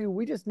year too.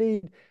 We just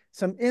need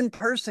some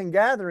in-person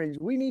gatherings.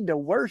 We need to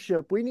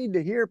worship. We need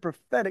to hear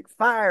prophetic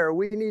fire.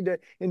 We need to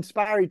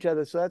inspire each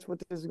other. So that's what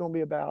this is going to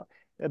be about.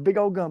 A big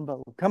old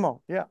gumbo. Come on.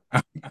 Yeah.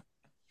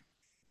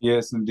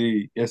 Yes,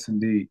 indeed. Yes,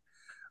 indeed.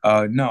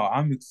 No,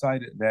 I'm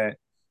excited that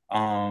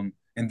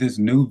in this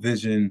new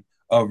vision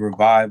of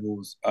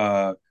revivals,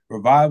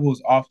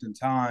 revivals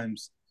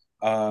oftentimes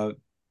uh,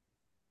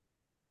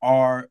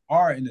 are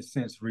in a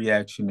sense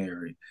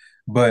reactionary,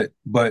 but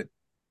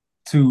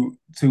to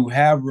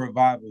have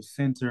revival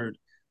centered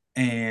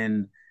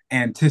in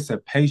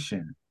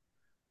anticipation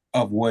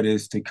of what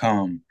is to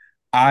come,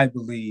 I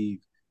believe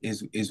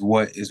is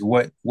what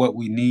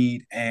we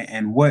need,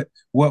 and what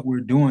we're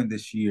doing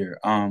this year.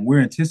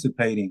 We're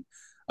anticipating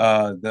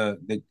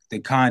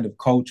the kind of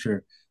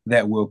culture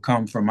that will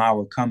come from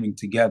our coming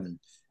together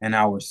and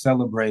our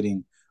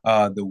celebrating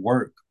the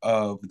work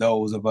of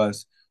those of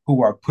us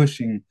who are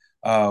pushing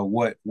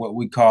what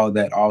we call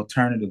that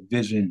alternative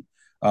vision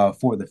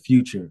for the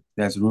future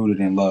that's rooted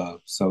in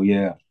love. So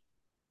yeah.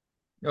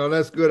 Oh,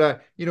 that's good.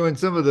 In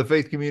some of the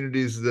faith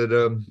communities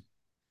that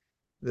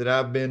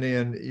I've been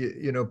in,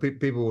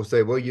 people will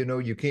say, well,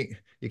 you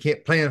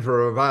can't plan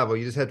for a revival.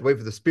 You just have to wait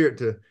for the Spirit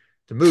to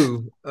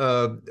move.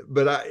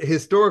 But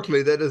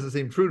historically, that doesn't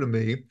seem true to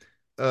me.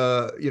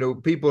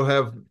 People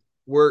have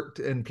worked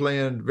and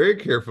planned very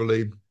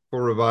carefully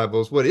for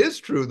revivals. What is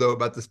true though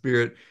about the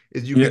Spirit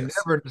is you can Yes.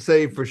 never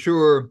say for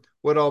sure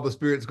what all the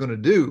Spirit's going to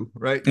do,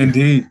 right?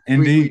 Indeed. we,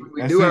 we Indeed.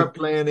 we That's do our it.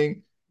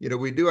 planning,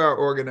 we do our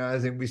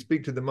organizing, we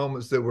speak to the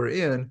moments that we're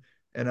in,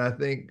 and I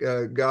think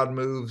God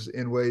moves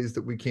in ways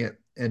that we can't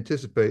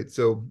anticipate.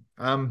 So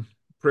I'm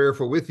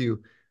prayerful with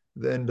you,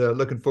 and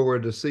looking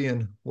forward to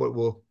seeing what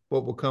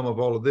will come of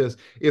all of this.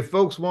 If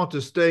folks want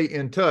to stay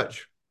in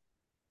touch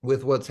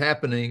with what's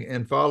happening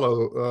and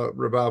follow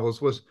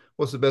revivals,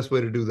 what's the best way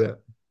to do that?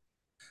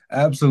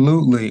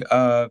 Absolutely.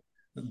 The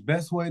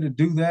best way to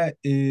do that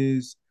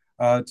is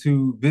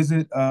to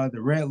visit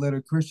the Red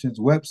Letter Christians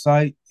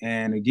website.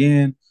 And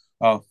again,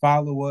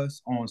 follow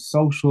us on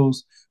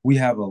socials. We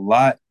have a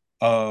lot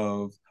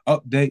of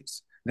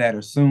updates that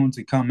are soon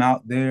to come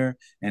out there.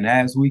 And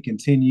as we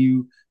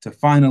continue to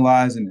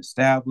finalize and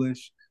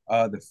establish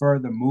the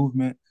further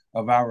movement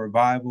of our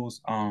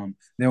revivals,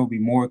 there will be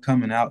more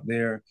coming out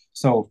there.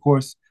 So, of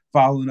course,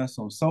 following us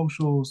on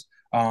socials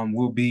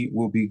will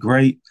be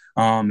great.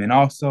 And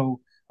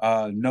also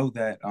know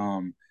that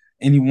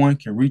anyone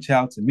can reach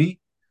out to me,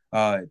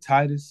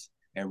 Titus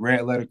at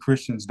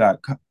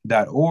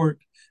redletterchristians.org,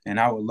 and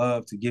I would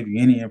love to give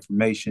you any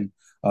information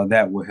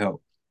that will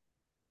help.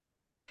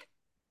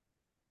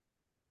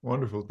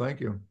 Wonderful.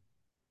 Thank you.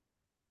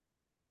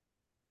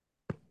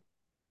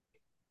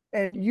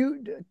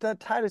 And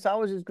Titus, I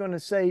was just going to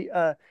say,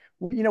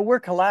 we're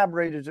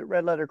collaborators at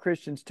Red Letter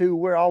Christians too.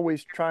 We're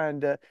always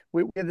trying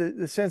we have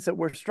the sense that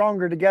we're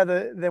stronger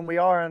together than we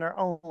are on our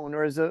own,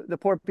 or as the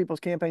Poor People's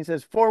Campaign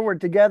says,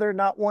 forward together,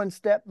 not one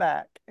step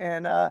back.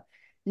 And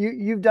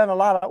you've done a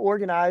lot of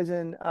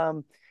organizing,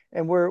 and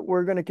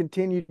we're going to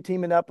continue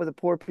teaming up with the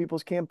Poor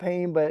People's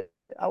Campaign. But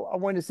I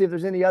wanted to see if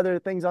there's any other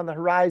things on the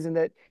horizon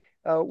that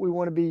we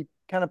want to be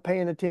kind of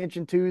paying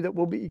attention to that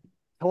we'll be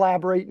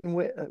collaborating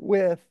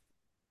with.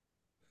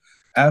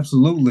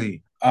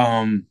 Absolutely.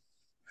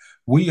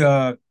 We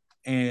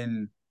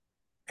in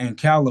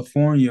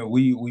California,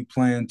 we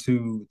plan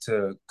to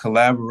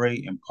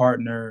collaborate and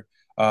partner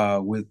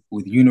with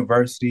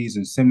universities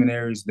and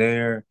seminaries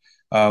there.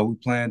 We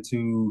plan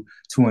to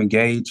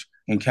engage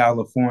in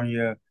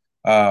California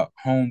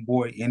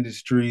homeboy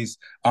industries.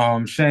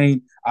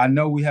 Shane, I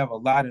know we have a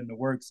lot in the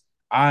works.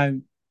 I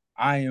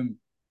am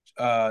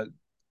uh,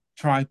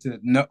 trying to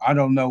know. I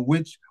don't know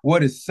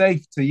what is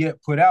safe to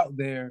yet put out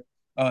there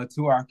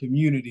to our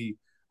community.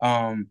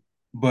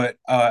 But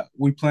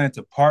we plan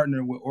to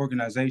partner with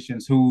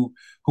organizations who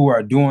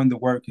are doing the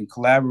work and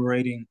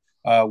collaborating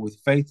with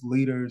faith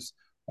leaders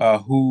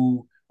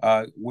who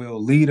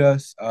will lead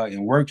us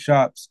in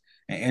workshops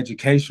and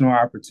educational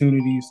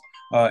opportunities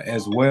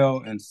as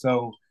well. And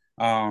so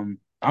I'm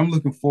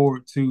looking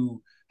forward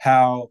to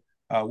how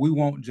we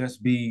won't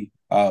just be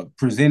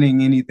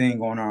presenting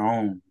anything on our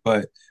own,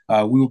 but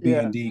we will be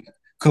Yeah. indeed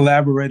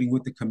collaborating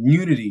with the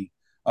community,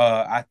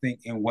 I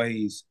think, in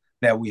ways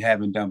that we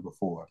haven't done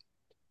before.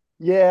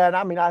 Yeah, and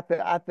I mean, I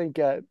think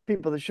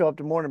people that show up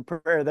to morning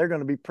prayer, they're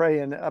going to be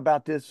praying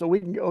about this. So we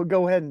can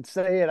go ahead and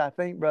say it. I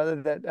think, brother,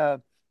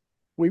 that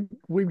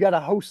we've got a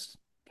host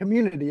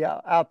community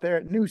out there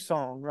at New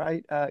Song,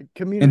 right?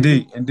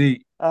 Community Indeed,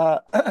 indeed.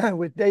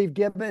 with Dave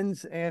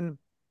Gibbons, and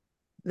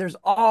there's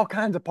all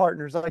kinds of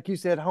partners, like you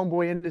said,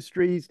 Homeboy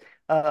Industries,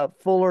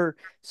 Fuller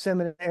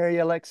Seminary,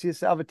 Alexia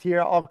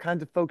Salvatierra, all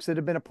kinds of folks that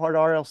have been a part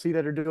of RLC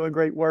that are doing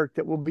great work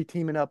that we'll be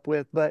teaming up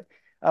with. But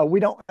we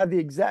don't have the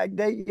exact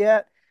date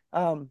yet.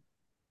 Um,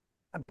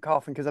 I'm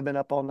coughing because I've been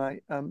up all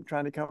night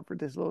trying to comfort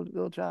this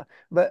little child.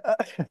 But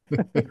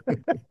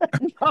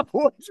my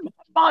voice, my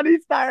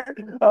body's tired.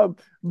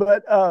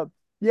 But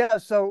Yeah,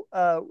 so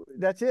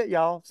that's it,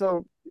 y'all.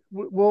 So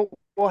we'll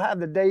have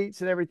the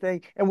dates and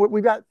everything, and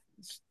we've got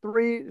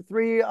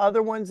three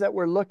other ones that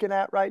we're looking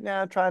at right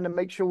now, trying to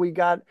make sure we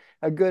got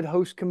a good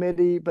host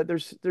committee. But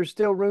there's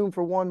still room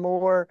for one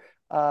more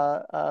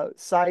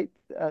site.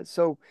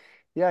 So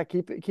yeah,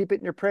 keep it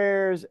in your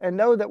prayers, and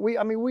know that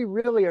I mean, we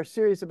really are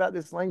serious about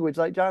this language.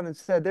 Like Jonathan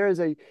said, there is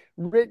a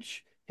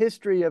rich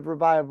history of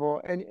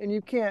revival, and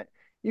you can't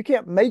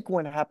make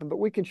one happen, but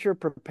we can sure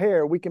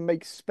prepare. We can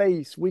make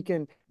space. We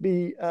can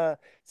be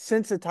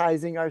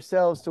sensitizing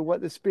ourselves to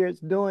what the Spirit's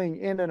doing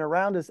in and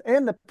around us,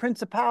 and the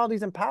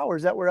principalities and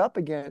powers that we're up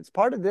against.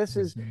 Part of this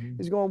is Mhm.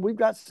 is going. We've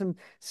got some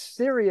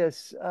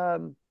serious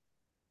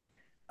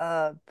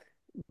uh,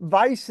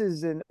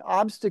 vices and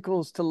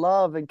obstacles to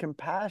love and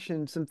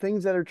compassion. Some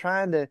things that are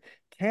trying to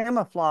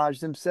camouflage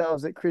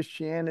themselves at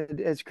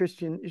Christianity as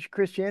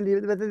Christianity,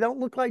 but they don't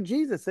look like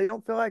Jesus. They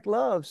don't feel like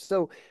love.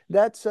 So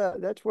that's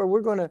where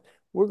we're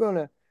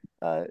gonna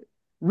uh,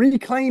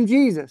 reclaim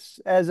Jesus,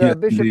 as Yes,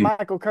 Bishop indeed.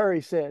 Michael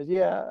Curry says.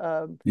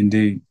 Yeah,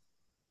 Indeed.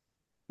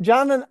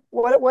 Jonathan,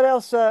 what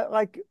else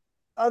like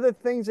other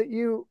things that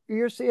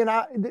you're seeing?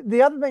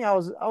 The other thing I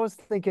was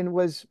thinking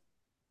was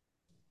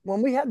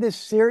when we had this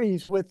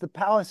series with the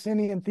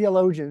Palestinian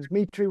theologians,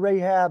 Mitri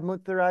Rahab,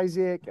 Muther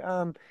Isaac,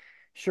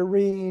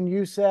 Shireen,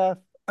 Youssef,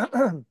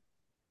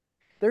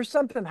 there's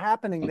something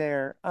happening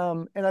there.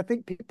 And I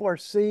think people are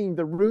seeing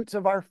the roots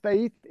of our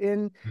faith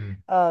in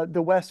Mm.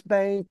 the West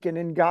Bank and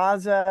in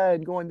Gaza,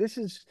 and going, this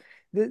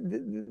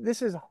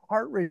is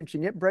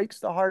heart-wrenching. It breaks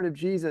the heart of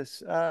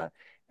Jesus.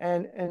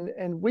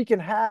 And we can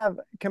have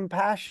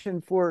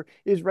compassion for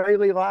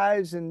Israeli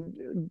lives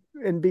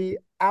and be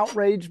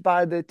outraged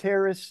by the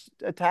terrorist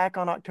attack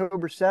on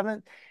October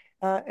 7th,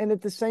 and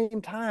at the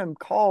same time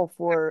call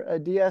for a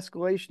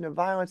de-escalation of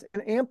violence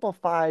and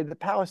amplify the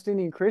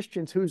Palestinian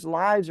Christians whose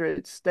lives are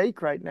at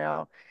stake right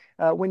now.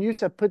 When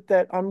Yusuf put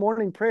that on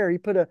morning prayer, he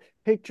put a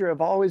picture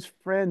of all his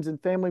friends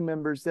and family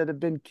members that have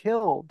been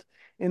killed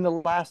in the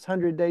last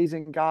 100 days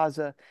in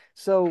Gaza.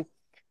 So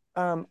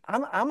I'm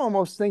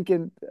almost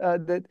thinking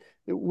that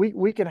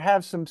we can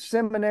have some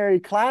seminary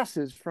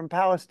classes from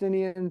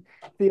Palestinian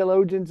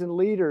theologians and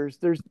leaders.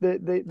 There's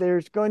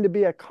going to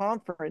be a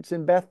conference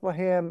in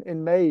Bethlehem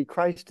in May,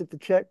 Christ at the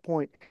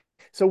Checkpoint.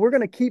 So we're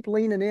going to keep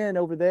leaning in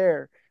over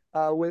there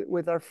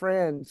with our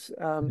friends.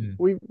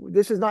 Mm.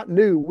 This is not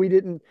new. We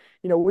didn't,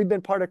 we've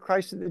been part of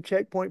Christ at the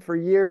Checkpoint for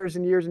years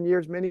and years and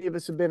years. Many of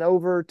us have been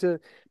over to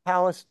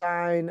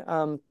Palestine.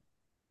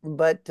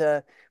 But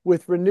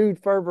with renewed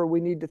fervor,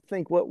 we need to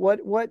think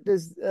what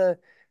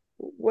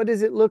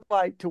does it look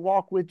like to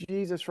walk with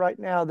Jesus right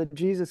now, the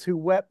Jesus who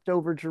wept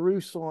over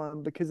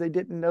Jerusalem because they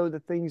didn't know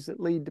the things that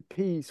lead to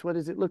peace? What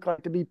does it look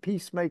like to be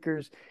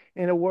peacemakers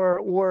in a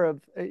world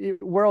of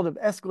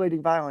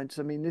escalating violence?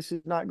 I mean, this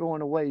is not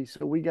going away.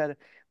 So we got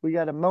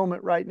a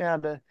moment right now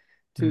to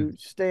Mm.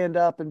 stand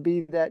up and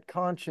be that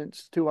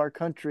conscience to our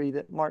country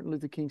that Martin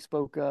Luther King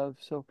spoke of.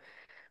 So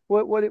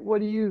what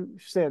do you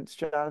sense,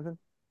 Jonathan?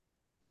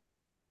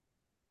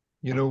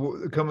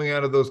 Coming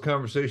out of those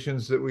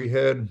conversations that we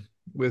had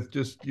with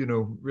just,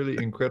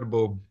 really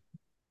incredible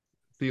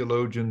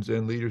theologians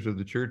and leaders of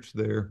the church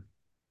there,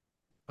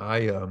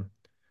 I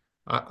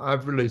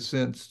I've really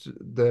sensed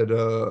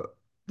that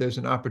there's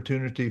an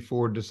opportunity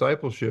for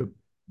discipleship,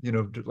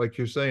 like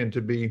you're saying,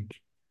 to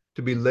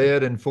be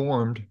led and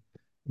formed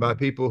by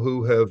people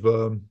who have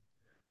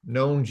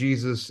known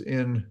Jesus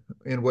in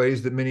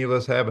ways that many of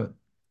us haven't.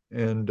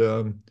 And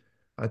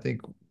I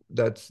think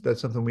that's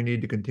something we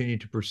need to continue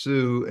to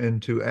pursue and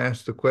to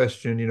ask the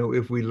question,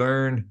 if we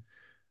learn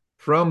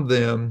from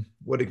them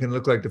what it can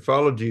look like to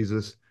follow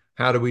Jesus,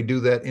 how do we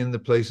do that in the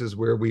places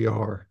where we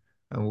are?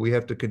 We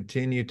have to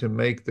continue to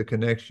make the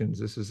connections.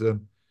 This is a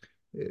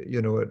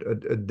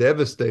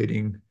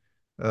devastating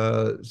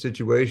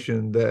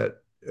situation that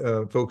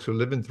folks are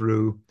living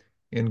through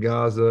in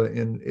Gaza,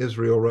 in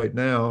Israel right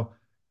now,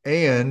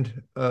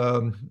 and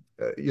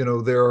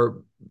there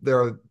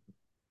are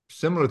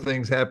similar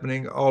things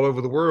happening all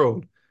over the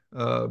world.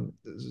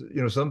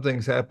 Some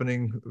things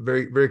happening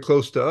very very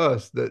close to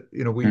us that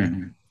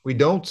Mhm. we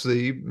don't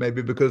see,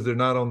 maybe because they're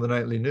not on the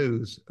nightly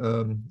news.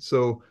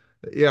 So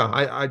yeah,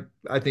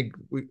 I think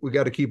we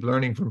got to keep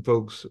learning from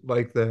folks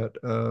like that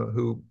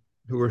who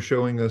are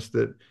showing us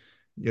that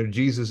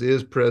Jesus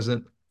is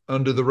present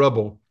under the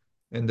rubble,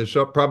 and there's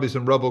probably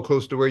some rubble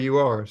close to where you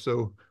are.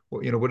 So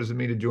what does it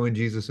mean to join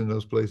Jesus in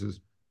those places?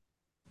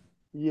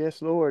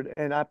 Yes, Lord.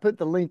 And I put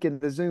the link in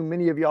the Zoom.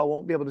 Many of y'all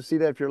won't be able to see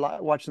that if you're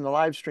watching the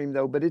live stream,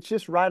 though. But it's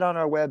just right on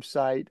our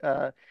website.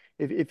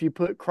 If you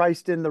put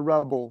Christ in the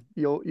rubble,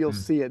 you'll Mm.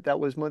 see it. That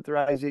was Munther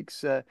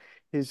Isaac's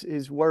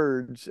his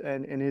words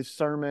and his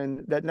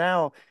sermon. That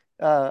now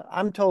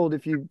I'm told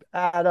if you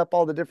add up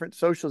all the different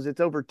socials,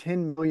 it's over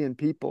 10 million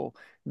people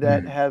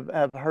that Mhm.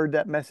 have heard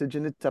that message,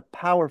 and it's a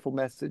powerful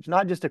message,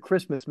 not just a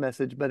Christmas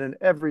message, but an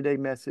everyday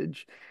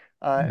message.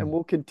 And Mm.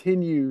 we'll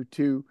continue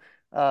to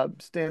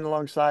stand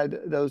alongside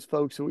those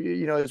folks.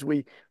 As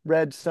we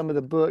read some of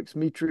the books,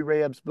 Mitri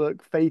Rehab's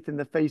book, Faith in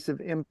the Face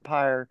of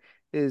Empire,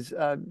 is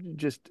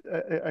just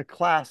a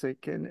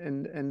classic,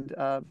 and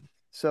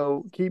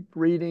so keep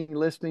reading,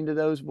 listening to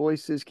those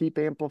voices, keep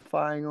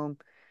amplifying them.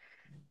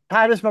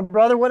 Titus, my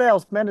brother, what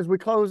else, man? As we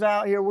close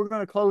out here, we're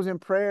going to close in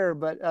prayer,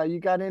 but you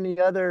got any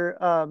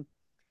other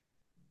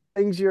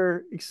things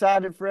you're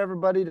excited for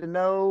everybody to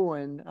know?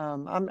 And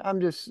I'm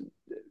just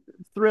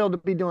thrilled to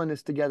be doing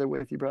this together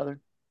with you,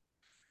 brother.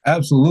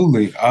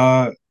 Absolutely.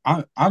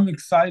 I'm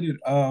excited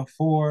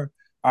for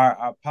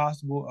our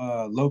possible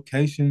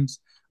locations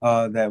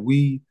that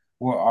we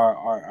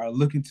are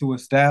looking to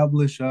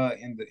establish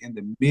in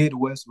the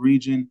Midwest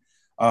region.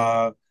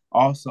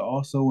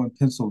 Also in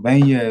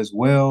Pennsylvania as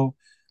well.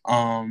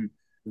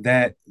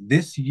 That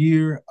this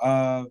year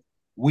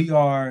we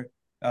are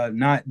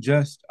not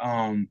just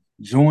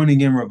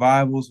joining in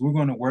revivals. We're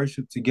going to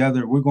worship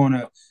together. We're going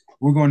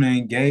to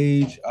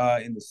engage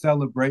in the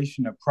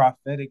celebration of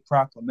prophetic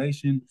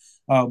proclamation,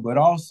 but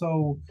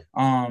also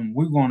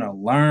we're going to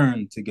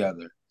learn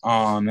together.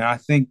 And I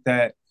think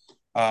that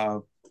uh,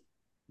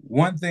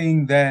 one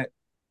thing that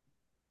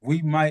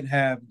we might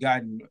have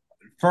gotten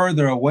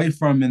further away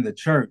from in the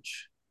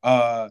church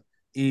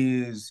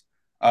is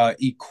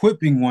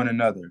equipping one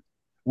another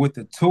with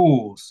the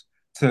tools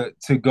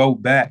to go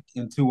back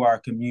into our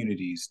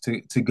communities,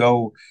 to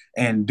go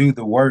and do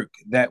the work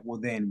that will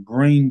then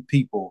bring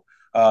people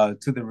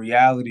to the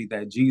reality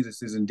that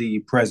Jesus is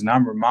indeed present.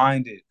 I'm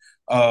reminded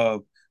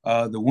of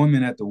the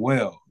woman at the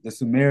well, the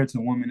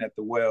Samaritan woman at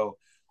the well,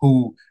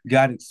 who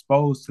got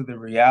exposed to the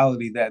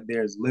reality that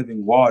there's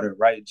living water,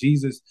 right?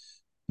 Jesus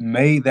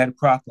made that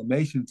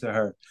proclamation to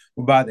her.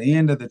 But by the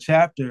end of the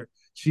chapter,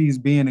 she's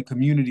being a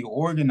community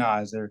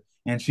organizer,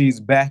 and she's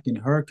back in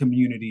her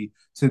community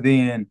to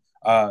then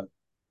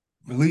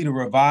lead a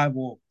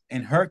revival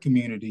in her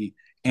community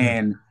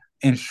and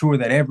ensure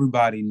that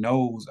everybody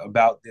knows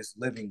about this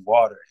living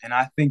water. And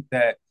I think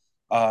that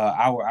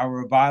our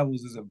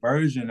revivals is a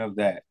version of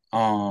that.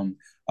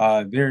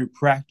 Very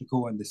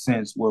practical in the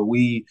sense where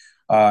we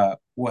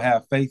will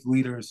have faith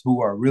leaders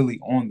who are really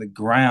on the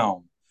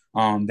ground,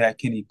 that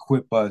can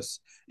equip us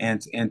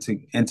and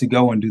to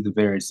go and do the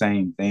very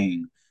same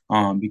thing.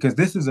 Because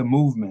this is a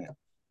movement,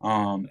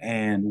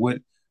 and what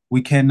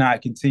we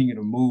cannot continue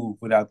to move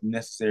without the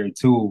necessary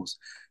tools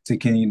to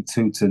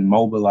continue to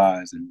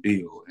mobilize and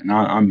build. And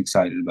I'm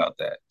excited about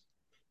that.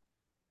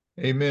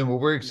 Amen. Well,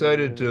 we're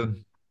excited to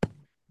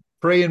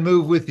pray and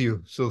move with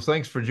you. So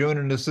thanks for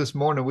joining us this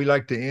morning. We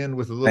like to end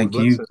with a little Thank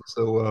you. blessing.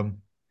 So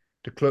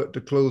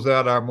to close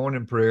out our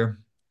morning prayer,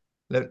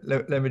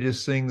 let me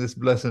just sing this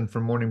blessing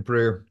from morning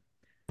prayer.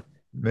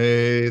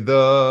 May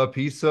the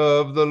peace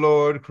of the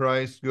Lord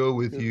Christ go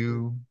with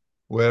you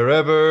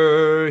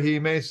wherever he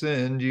may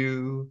send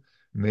you.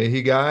 May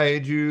he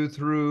guide you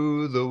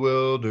through the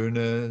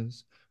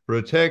wilderness,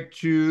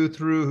 protect you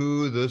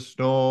through the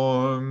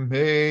storm.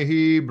 May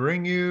he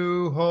bring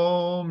you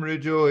home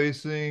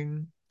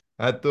rejoicing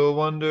at the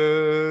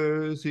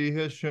wonders he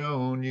has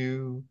shown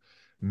you.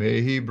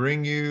 May he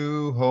bring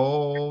you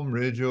home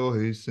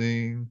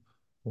rejoicing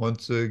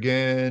once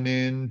again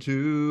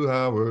into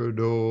our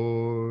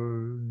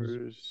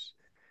doors.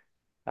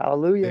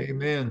 Hallelujah.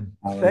 Amen.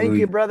 Thank you,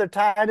 Hallelujah. brother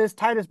Titus.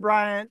 Titus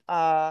Bryant,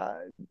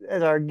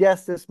 as our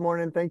guest this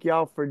morning. Thank you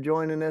all for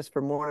joining us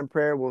for morning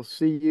prayer. We'll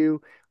see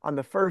you on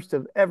the first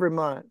of every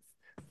month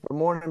for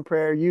morning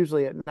prayer,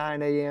 usually at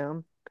 9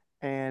 a.m.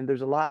 And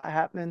there's a lot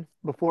happening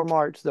before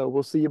March, though.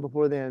 We'll see you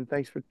before then.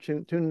 Thanks for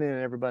tuning in,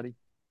 everybody.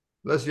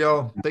 Bless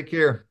y'all. Take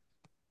care.